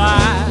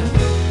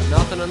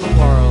 Nothing in the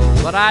world,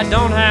 but I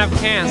don't have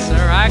cancer.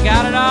 I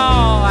got it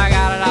all, I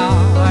got it all,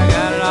 I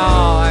got it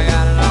all, I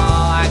got it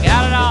all, I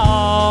got it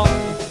all.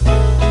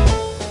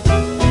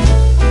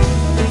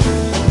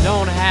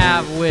 Don't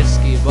have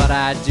whiskey, but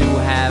I do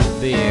have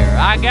beer.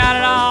 I got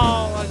it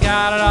all, I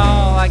got it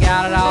all, I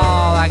got it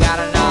all, I got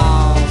it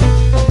all.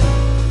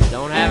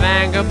 Don't have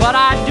anger,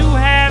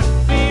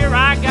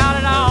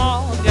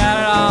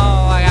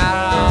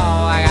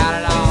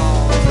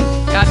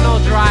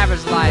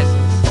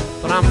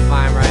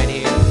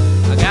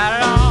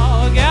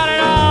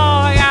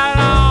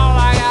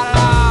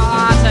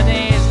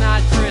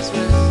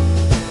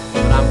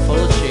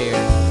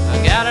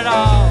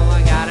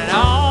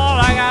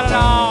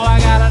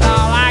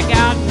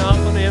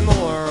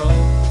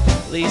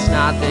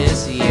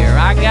 this year.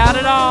 I got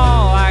it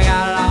all, I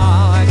got it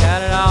all, I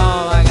got it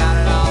all, I got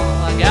it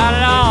all, I got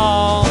it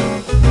all.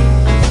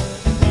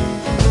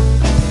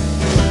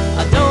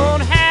 I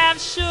don't have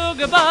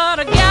sugar, but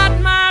I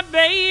got my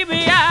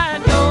baby.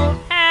 I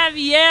don't have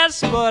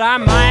yes, but I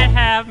might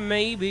have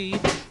maybe.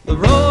 The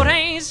road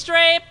ain't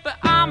straight, but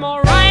I'm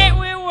alright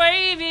with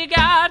wavy.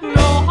 Got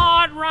no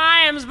hard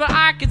rhymes, but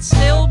I could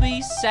still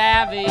be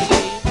savvy.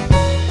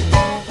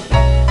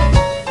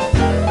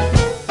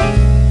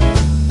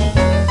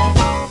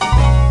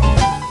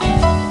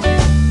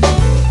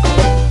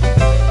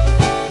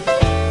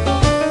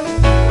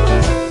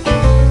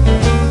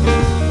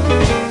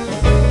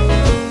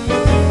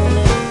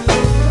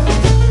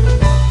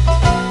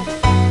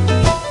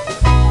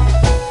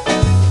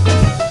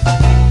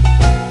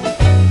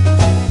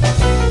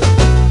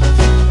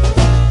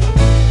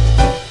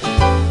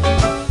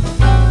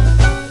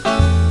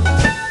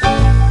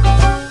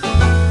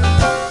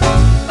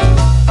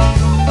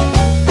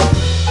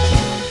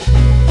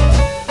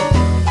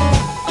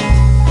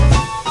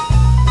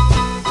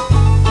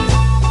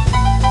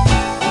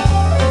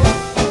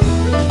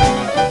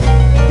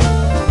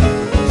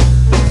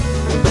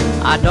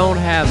 I don't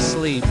have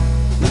sleep,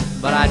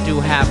 but I do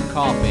have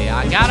coffee.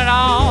 I got it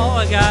all,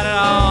 I got it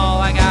all,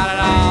 I got it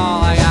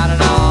all, I got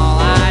it all.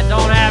 I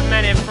don't have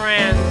many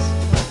friends,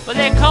 but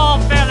they call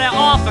fairly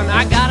often.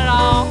 I got it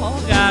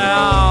all, got it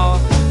all,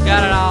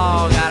 got it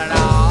all, got it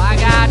all. I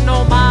got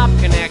no mob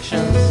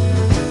connections,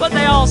 but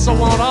they also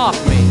won't off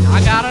me.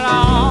 I got it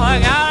all, I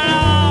got it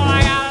all,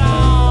 I got it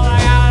all,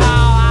 I got it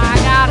all. I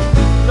got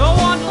no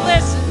one to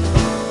listen,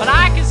 but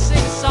I can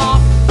sing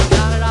soft.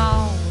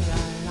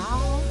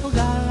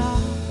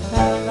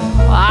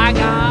 I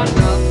got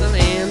nothing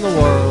in the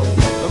world,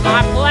 but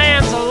my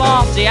plans are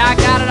lofty. I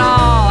got it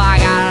all, I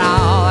got it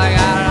all, I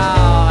got it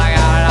all, I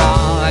got it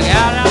all, I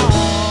got it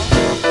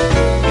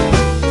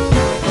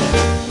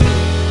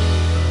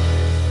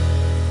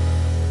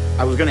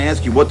all. I was going to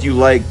ask you, what do you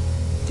like,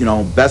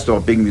 best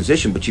about being a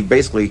musician? But you've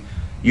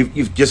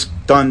just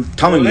done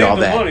telling me all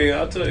that. Money,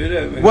 I'll tell you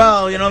that, man.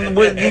 Well, you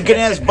can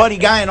ask Buddy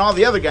Guy and all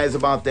the other guys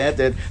about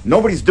that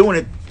nobody's doing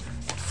it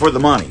for the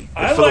money.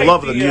 It's for the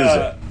love of the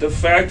music. The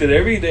fact that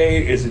every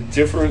day is a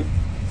different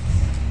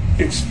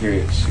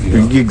experience.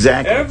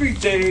 Exactly. Every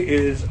day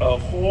is a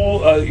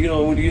whole,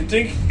 when you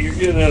think you're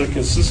getting at a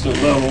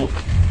consistent level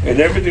and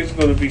everything's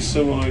going to be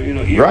similar,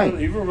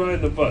 even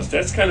riding the bus,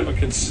 that's kind of a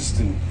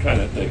consistent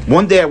kind of thing.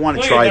 One day I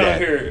want to try that.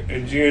 Here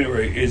in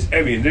January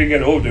they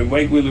got older.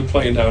 Mike Wheeler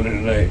playing down there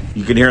tonight.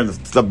 You can hear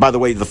by the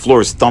way, the floor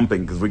is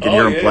thumping because we can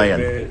hear him playing.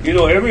 Man.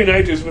 Every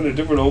night there's been a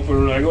different opener,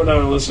 and I go down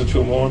and listen to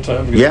them all the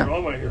time because they're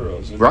all my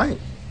heroes. Right.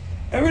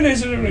 Every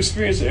day's a different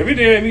experience. Every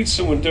day I meet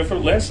someone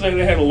different. Last night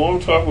I had a long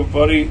talk with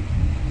Buddy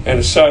and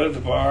a shot at the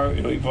bar.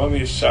 He bought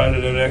me a shot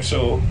at an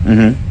XO.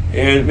 Mm-hmm.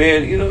 And,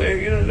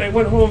 man, I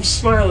went home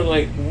smiling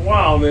like,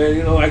 wow,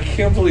 man, I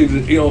can't believe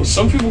that,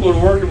 some people go to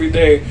work every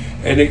day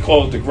and they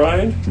call it the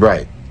grind.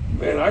 Right.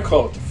 Man, I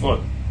call it the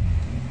fun.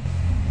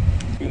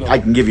 I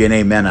can give you an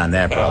amen on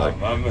that,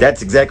 brother.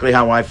 That's exactly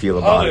how I feel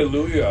about it.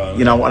 Hallelujah.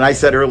 When I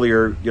said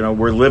earlier,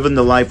 we're living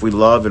the life we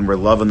love and we're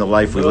loving the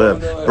life we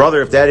live.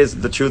 Brother, if that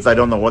isn't the truth, I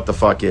don't know what the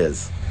fuck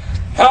is.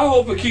 I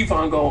hope it keep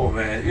on going,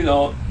 man.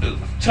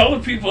 Tell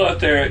the people out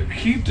there,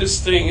 keep this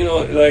thing,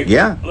 like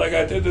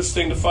I did this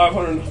thing, the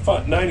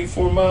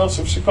 594 miles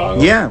from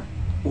Chicago. Yeah.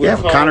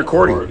 Connor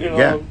Cordy.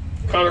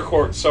 Connor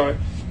Court, sorry.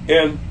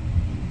 And,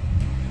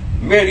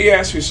 man, he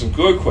asked me some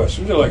good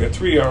questions. We did like a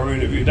 3-hour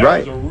interview.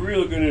 That was a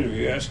real good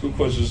interview. He asked good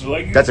questions.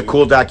 That's a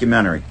cool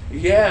documentary.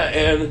 Yeah,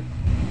 and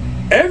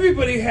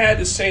everybody had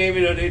the same,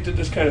 they did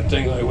this kind of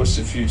thing, like, what's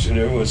the future? And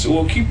everyone said,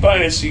 well, keep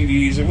buying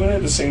CDs. Everyone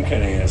had the same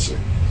kind of answer.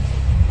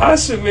 I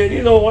said,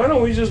 man, why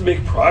don't we just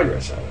make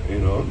progress out of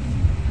it,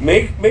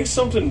 Make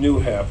something new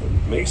happen.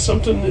 Make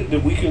something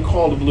that we can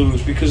call the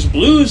blues, because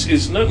blues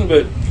is nothing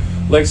but,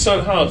 like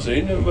Son House,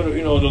 ain't nothing but,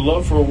 the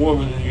love for a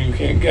woman and you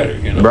can't get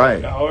her,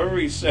 Right. However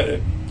he said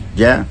it.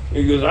 Yeah.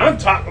 He goes, I'm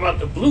talking about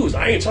the blues.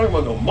 I ain't talking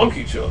about no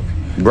monkey junk.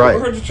 Right. You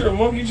ever heard the term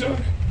monkey junk?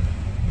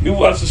 You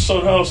watch the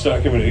Son House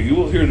documentary, you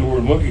will hear the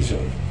word monkey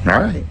junk. All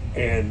right.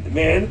 And,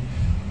 man,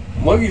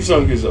 monkey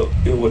junk is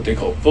what they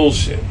call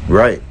bullshit.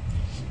 Right.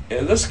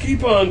 And let's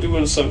keep on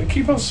doing something.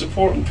 Keep on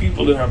supporting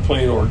people that are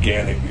playing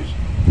organic music.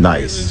 Nice.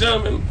 Ladies and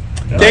gentlemen,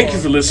 thank you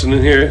for listening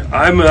here.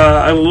 I'm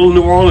a little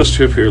New Orleans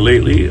trip here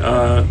lately.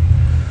 I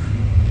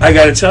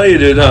got to tell you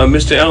that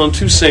Mr. Alan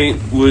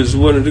Toussaint was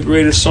one of the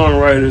greatest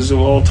songwriters of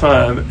all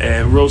time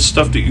and wrote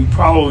stuff that you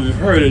probably have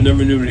heard and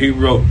never knew that he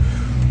wrote.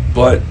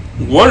 But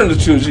one of the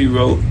tunes he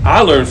wrote,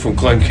 I learned from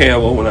Glenn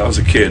Campbell when I was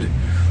a kid.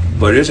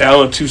 But it's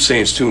Alan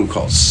Toussaint's tune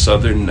called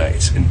Southern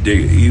Nights. And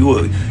you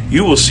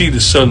will see the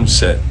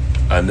sunset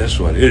on this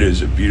one. It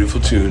is a beautiful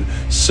tune.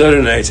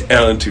 Southern Nights,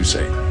 Alan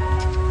Toussaint.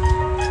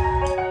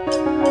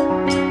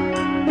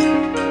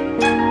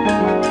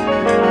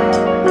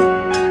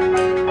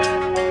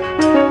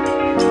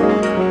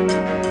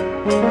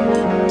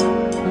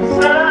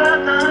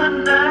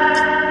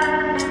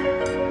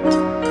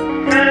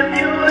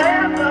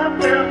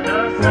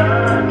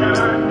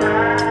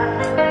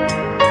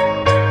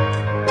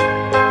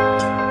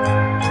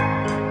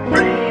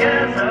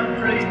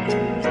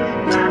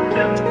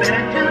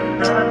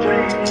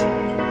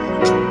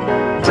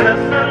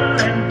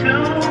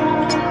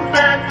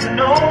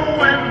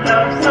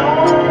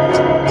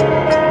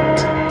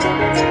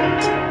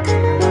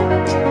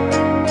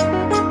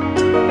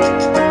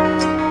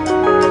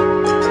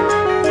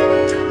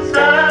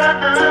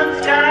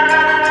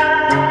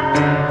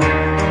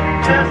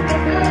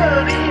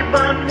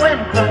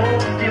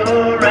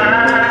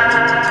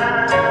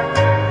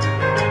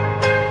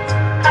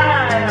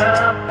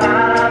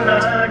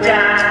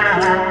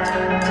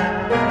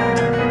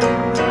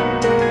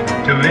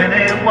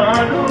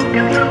 anyone who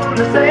can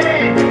truly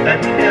say that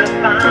he has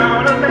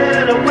found a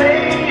better way.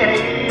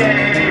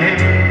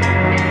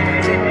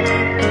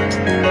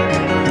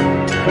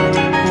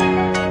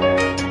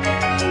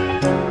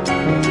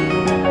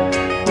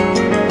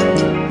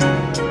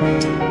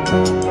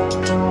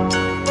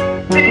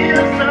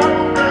 Feels so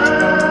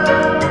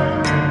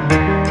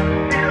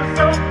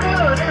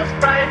good, it's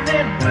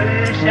frightening.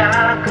 Wish I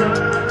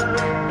could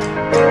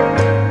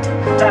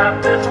stop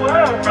this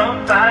world from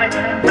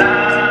fighting.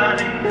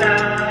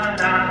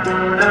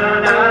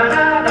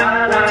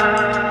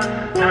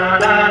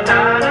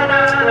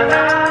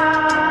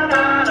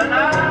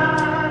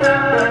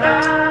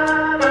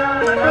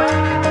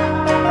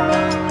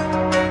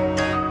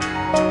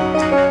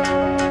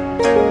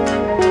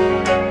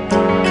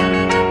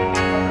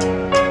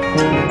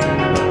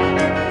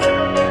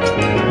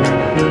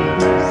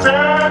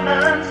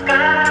 Southern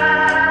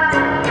sky,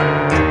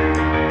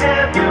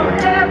 have you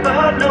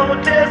ever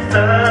noticed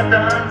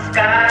southern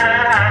sky?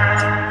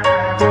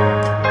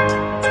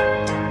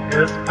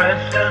 Its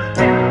precious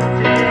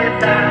beauty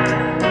lies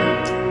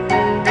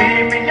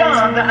deep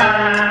beyond the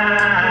eye.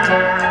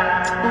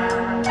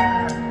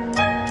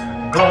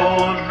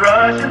 Goes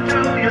rushing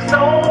through your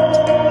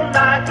soul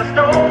like the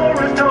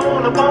stories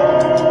told of old.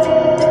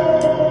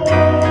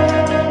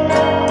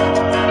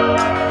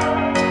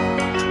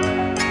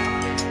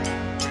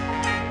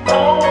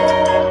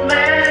 Old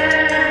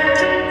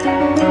man,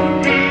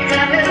 he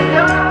and his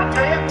dog,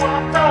 they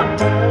walk the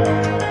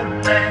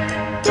moonland.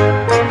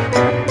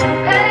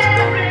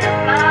 Every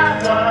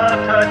flower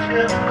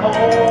touches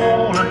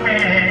cold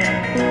hand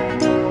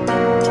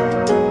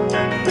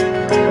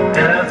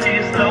as he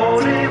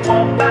slowly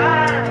walked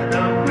by.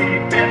 The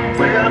weeping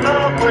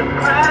willow would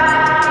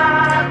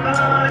cry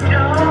for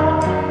joy.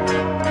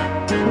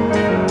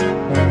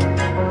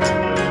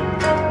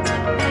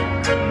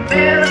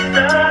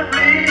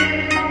 Mystery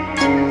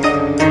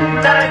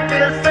like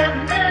this and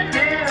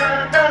many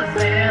others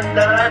in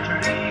the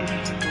trees,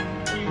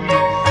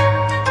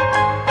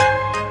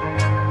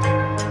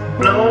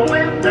 blow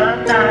in the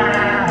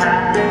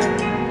night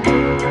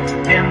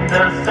in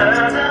the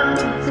southern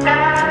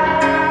sky.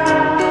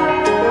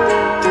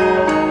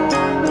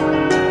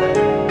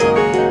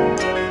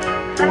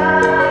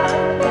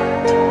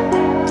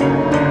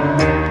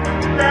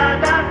 Da,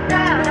 da,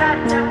 da, da,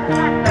 da,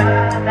 da, da,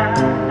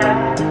 da,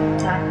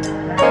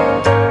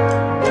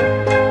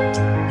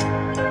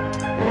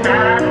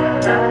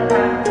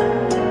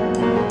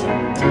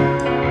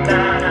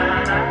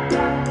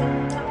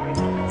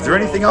 Is there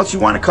anything else you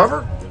want to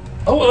cover?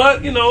 Oh,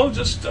 well, you know,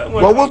 just...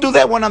 Well, we'll do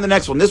that one on the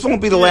next one. This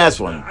won't be the last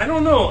one. I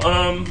don't know.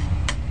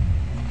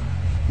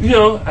 You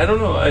know, I don't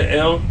know.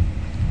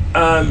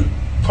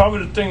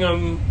 Probably the thing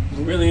I'm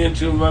really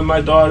into,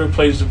 my daughter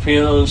plays the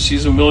piano, and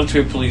she's a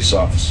military police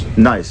officer.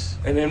 Nice.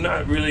 And I'm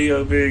not really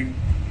a big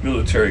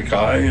military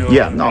guy, you know.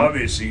 Yeah, no.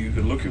 Obviously, you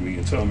could look at me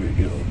and tell me,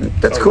 you know.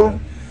 That's cool.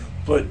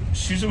 But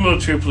she's a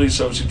military police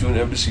officer doing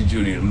embassy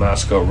duty in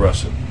Moscow,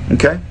 Russia.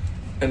 Okay.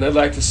 And I'd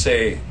like to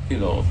say, you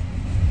know,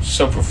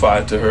 Semper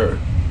Fi to her.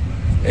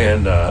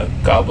 And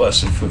God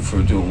bless her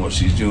for doing what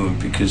she's doing,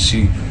 because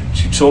she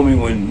told me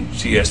when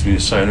she asked me to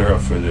sign her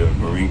up for the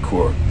Marine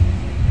Corps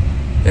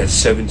at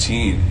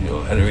 17, you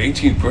know, at her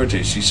 18th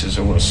birthday, she says,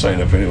 I want to sign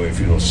up anyway if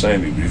you don't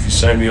sign me, but if you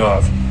sign me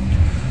off.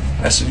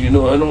 I said, you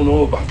know, I don't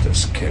know about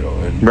this, kiddo.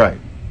 And right.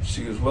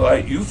 She goes, well,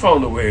 you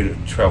found a way to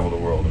travel the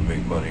world and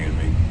make money and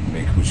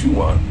make what you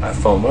want. I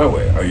found my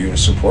way. Are you going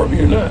to support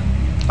me or not?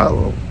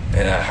 Oh.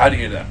 And how do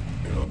you not?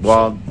 You know,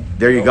 well,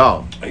 there you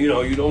go. You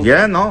know, you don't.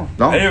 Yeah, no.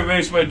 I didn't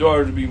raise my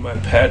daughter to be my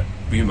pet,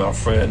 be my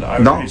friend. I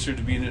raised her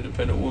to be an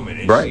independent woman,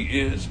 and right. she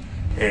is.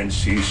 And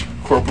she's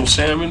Corporal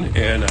Salmon,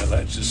 and I'd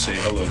like to say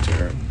hello to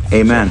her.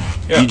 Amen. So,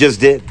 yeah. You just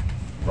did.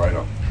 Right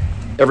on.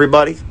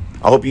 Everybody,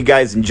 I hope you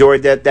guys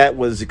enjoyed that. That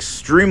was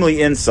extremely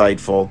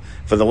insightful.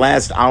 For the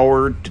last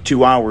hour to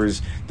 2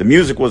 hours, the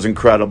music was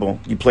incredible.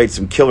 You played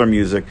some killer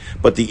music,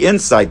 but the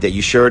insight that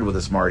you shared with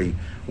us, Marty,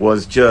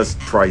 was just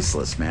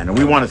priceless, man. And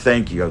we want to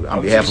thank you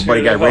on behalf of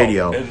Buddy Guy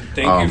Radio. And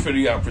thank you for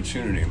the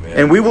opportunity, man.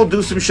 And we will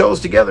do some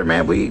shows together,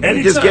 man. We're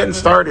just getting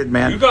started,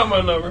 man. You got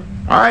my number.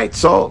 All right,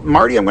 so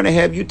Marty, I'm going to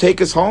have you take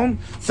us home.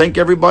 Thank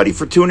everybody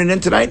for tuning in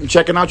tonight and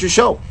checking out your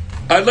show.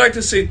 I'd like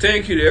to say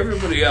thank you to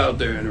everybody out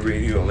there in the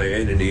radio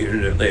land and the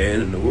internet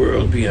land and the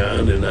world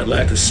beyond. And I'd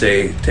like to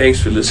say thanks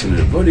for listening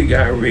to Buddy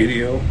Guy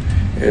Radio.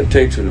 And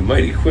thanks to the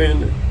Mighty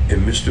Quinn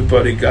and Mr.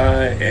 Buddy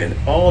Guy and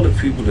all the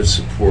people that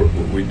support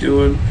what we're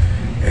doing.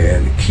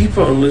 And keep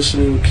on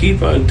listening,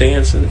 keep on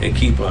dancing, and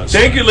keep on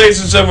singing. Thank you,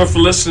 ladies and gentlemen, for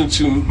listening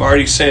to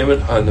Marty Salmon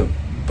on the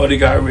Buddy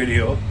Guy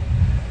Radio.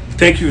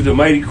 Thank you to the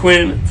Mighty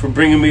Quinn for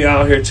bringing me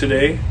out here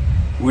today.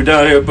 We're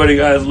down here at Buddy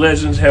Guy's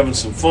Legends having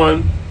some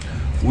fun.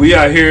 We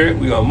are here.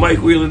 We got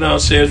Mike Wheeler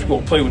downstairs. We're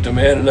going to play with the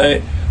man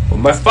tonight. But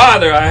my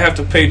father, I have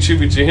to pay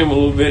tribute to him a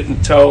little bit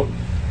and tell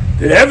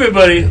that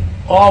everybody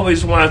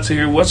always wants to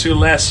hear, what's your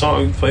last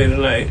song you play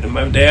tonight? And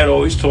my dad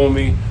always told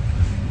me,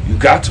 you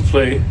got to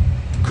play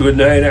Good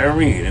Night,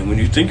 Irene. And when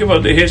you think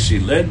about the history,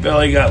 Lead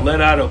Belly got let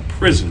out of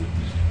prison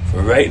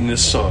for writing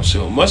this song.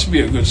 So it must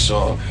be a good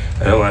song.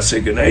 And I want to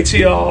say good night to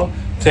y'all.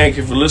 Thank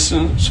you for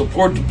listening.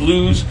 Support the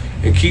blues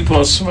and keep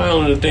on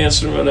smiling and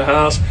dancing around the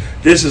house.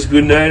 This is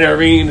Good Night,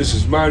 Irene. This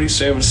is Marty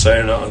Salmon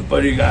signing on.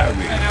 Buddy Guy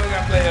Irene. And now we're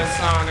going to play a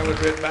song that was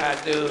written by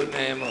a dude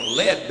named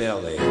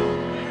Leadbelly.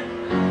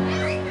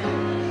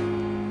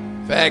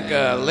 In fact,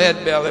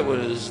 Leadbelly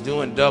was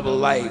doing double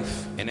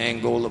life in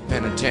Angola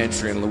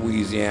Penitentiary in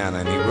Louisiana,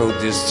 and he wrote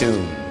this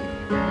tune.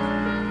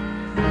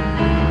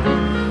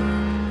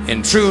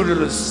 And true to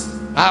the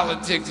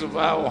politics of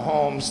our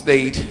home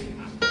state,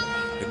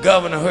 the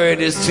governor heard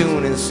this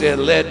tune and said,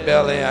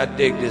 Leadbelly, I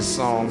dig this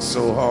song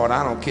so hard,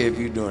 I don't care if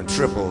you're doing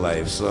triple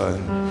life,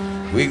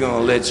 son. We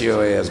gonna let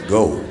your ass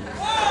go.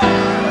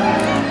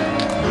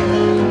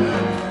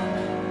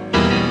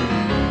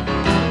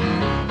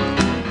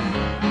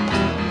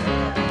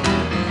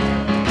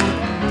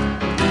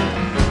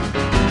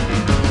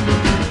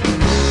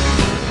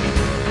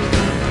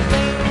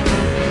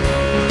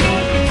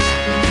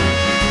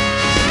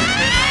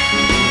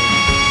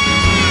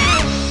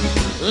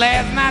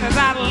 Last night as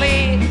I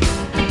lay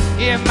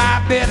in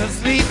my bed of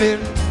sleeping,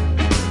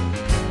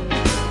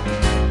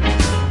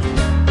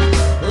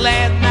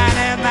 last night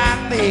as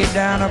I lay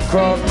down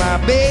across my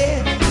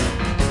bed,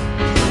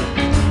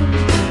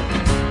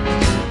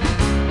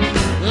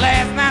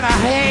 last night I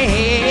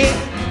had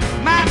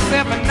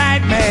myself a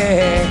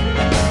nightmare.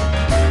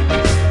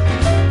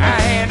 I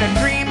had a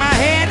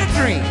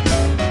dream,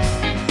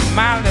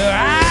 my little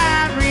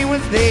Irene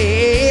was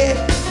dead,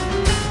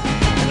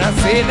 and I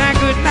said now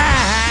good night.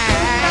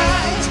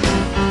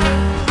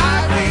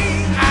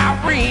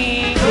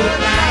 Irene, good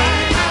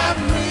night.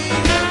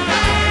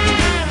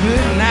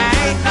 Good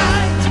night.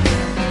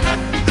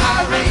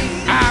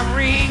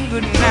 Irene,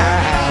 good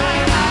night.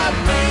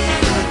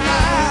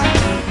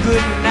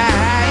 Good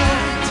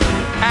night.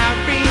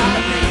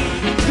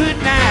 Irene, good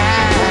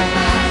night.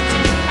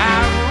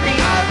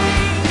 Irene,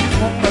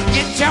 wanna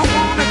get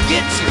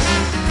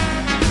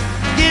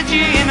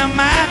you into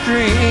my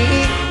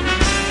dream.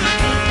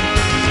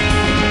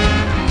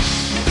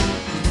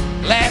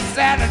 Last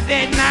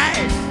Saturday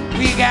night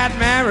we got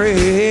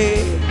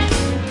married.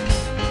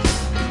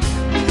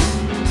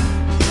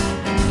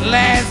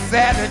 Last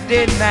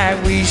Saturday night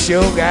we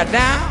sure got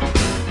down.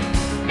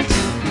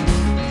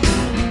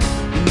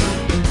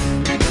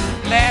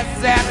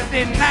 Last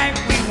Saturday night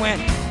we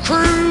went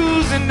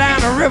cruising down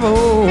the river.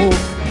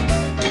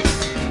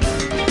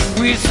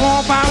 We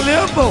swung our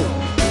little boat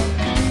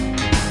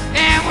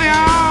and we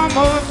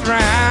almost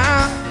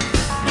drowned.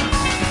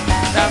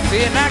 I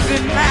said now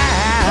good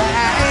night.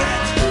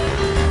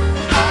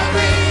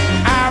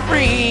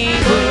 Irene,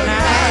 good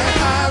night.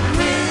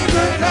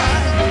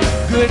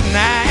 Good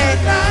night.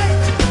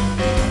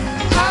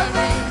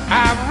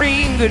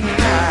 Irene, good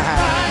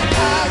night.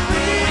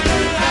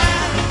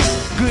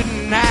 Good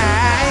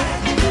night.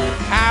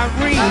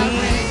 Irene,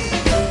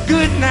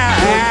 good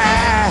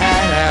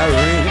night.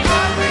 Irene,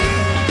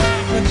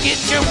 wanna get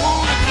you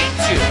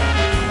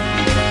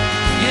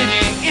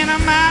into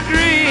my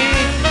dream.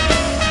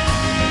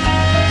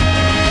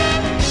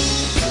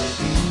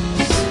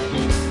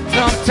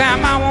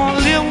 Sometime I wanna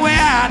live way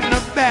out in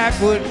the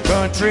backwoods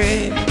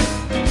country.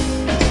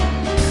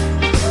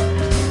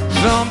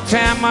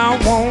 Sometime I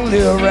wanna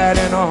live right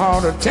in the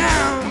heart of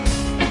town.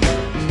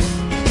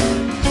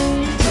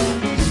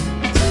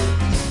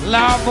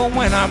 Lord, but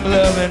when I'm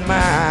loving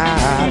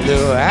my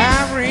little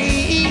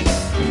Irene,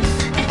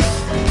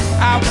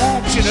 I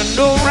want you to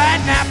know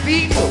right now,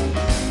 people,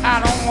 I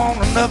don't want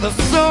another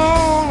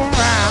soul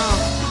around.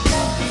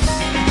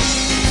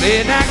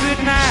 Say now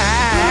good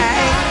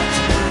night.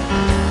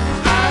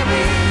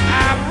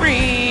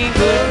 Irene,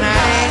 good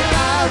night.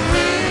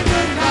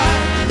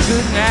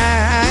 Good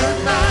night.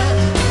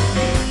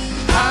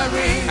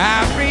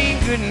 Irene,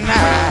 good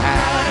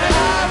night.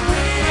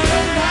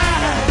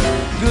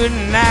 Good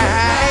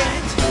night.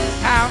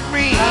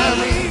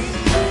 Irene,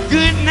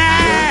 good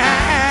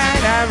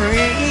night.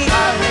 Irene,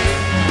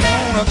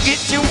 wanna get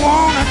you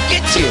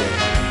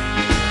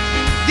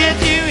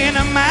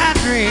into my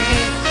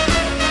dream.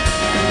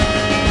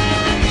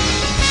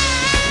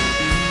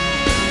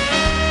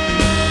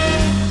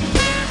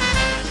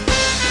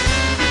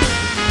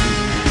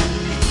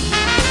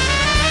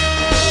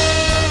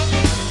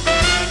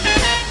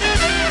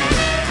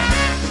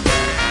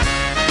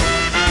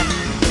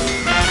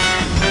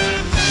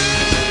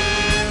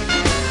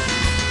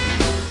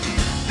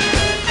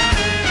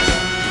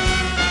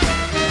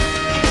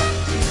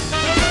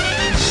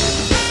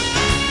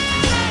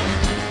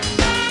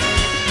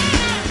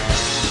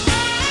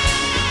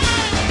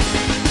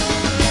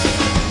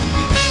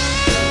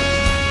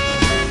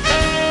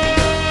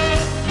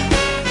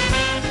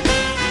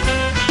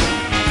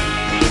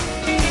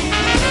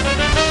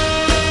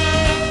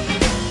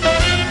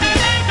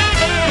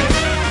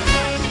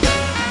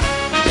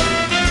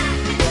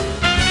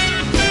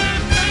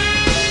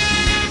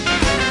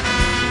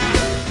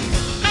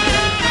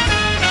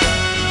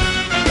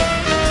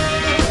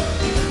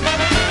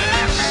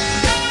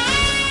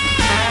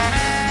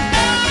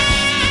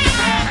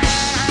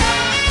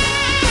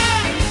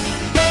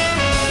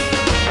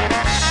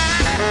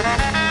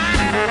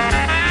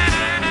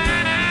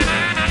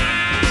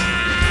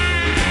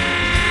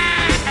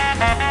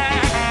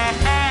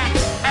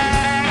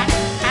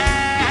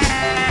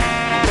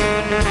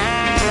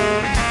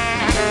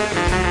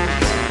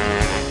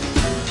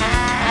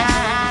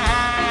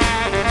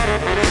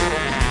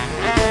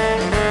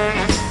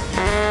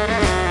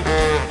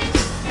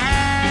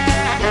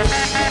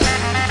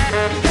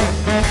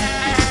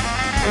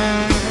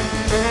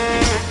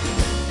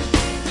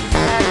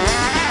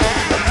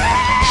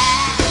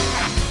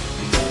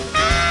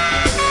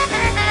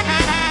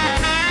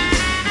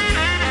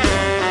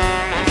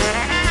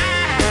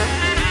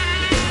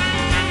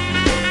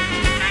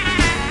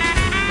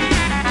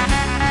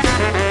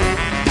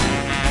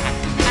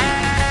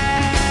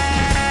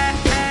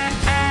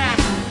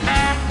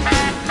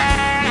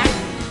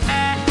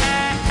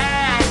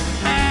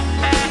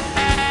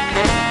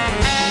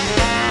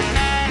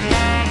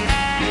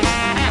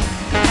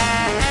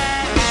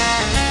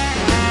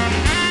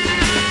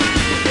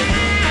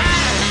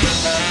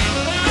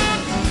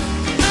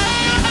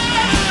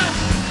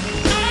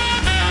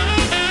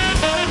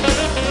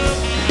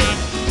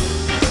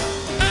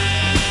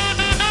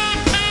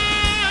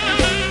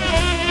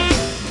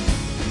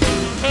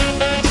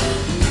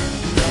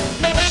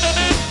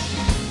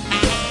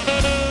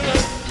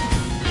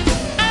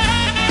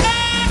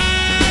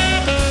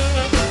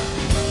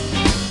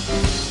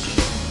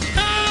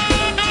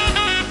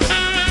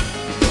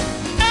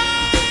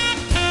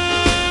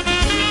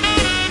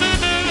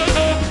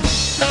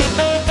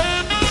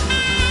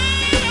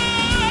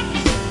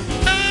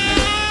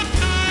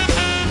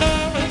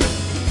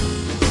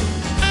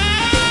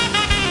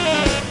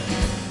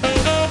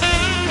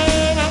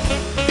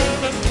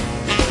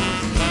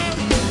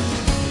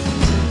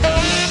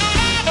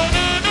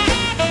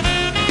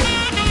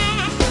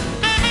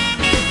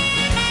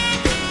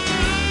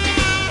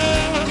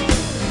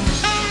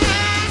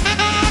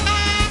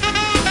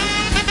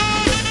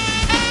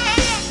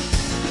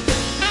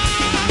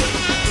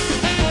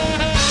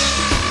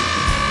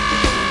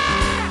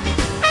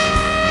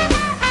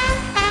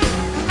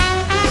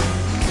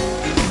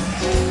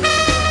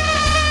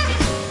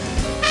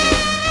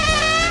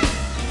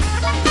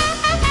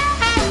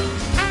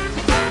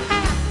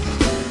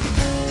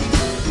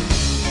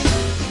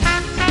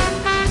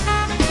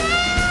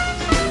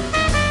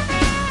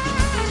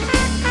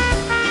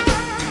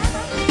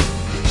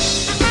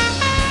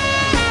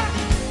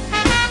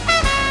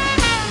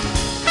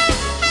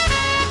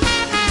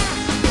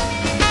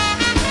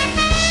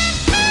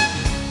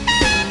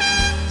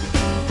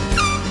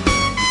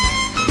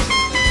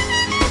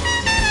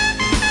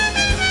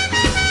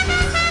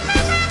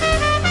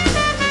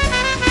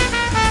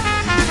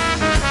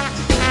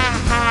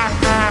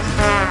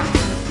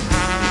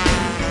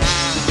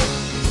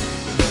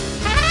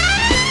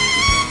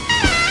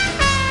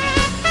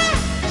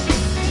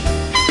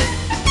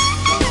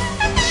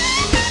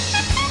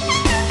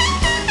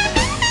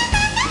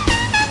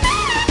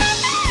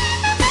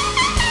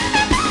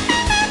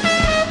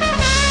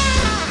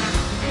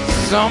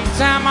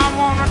 Sometime I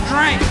wanna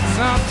drink,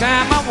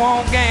 sometime I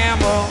won't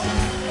gamble.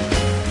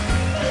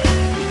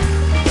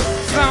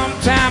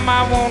 Sometime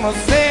I wanna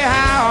stay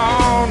high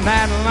all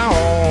night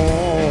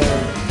long.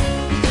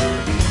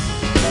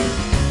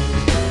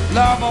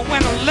 Lord, but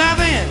when I'm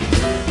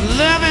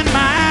loving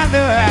my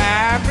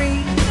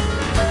diary,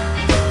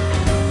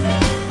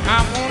 I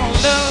wanna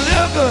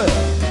live good,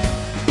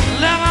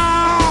 live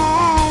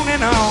on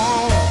and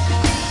on.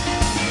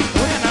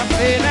 When I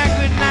say that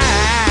good night,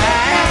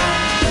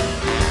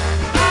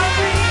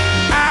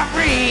 I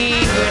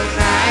ring good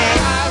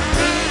night,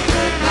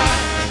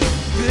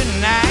 good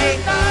night,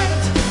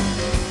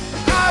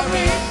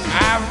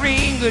 I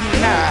ring good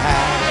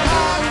night,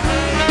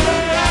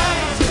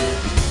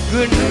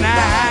 good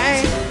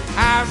night,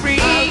 I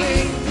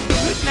ring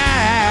good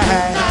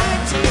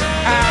night,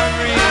 I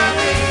ring.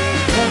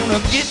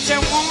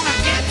 Wanna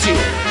get you,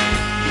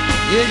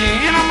 yeah,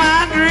 you in my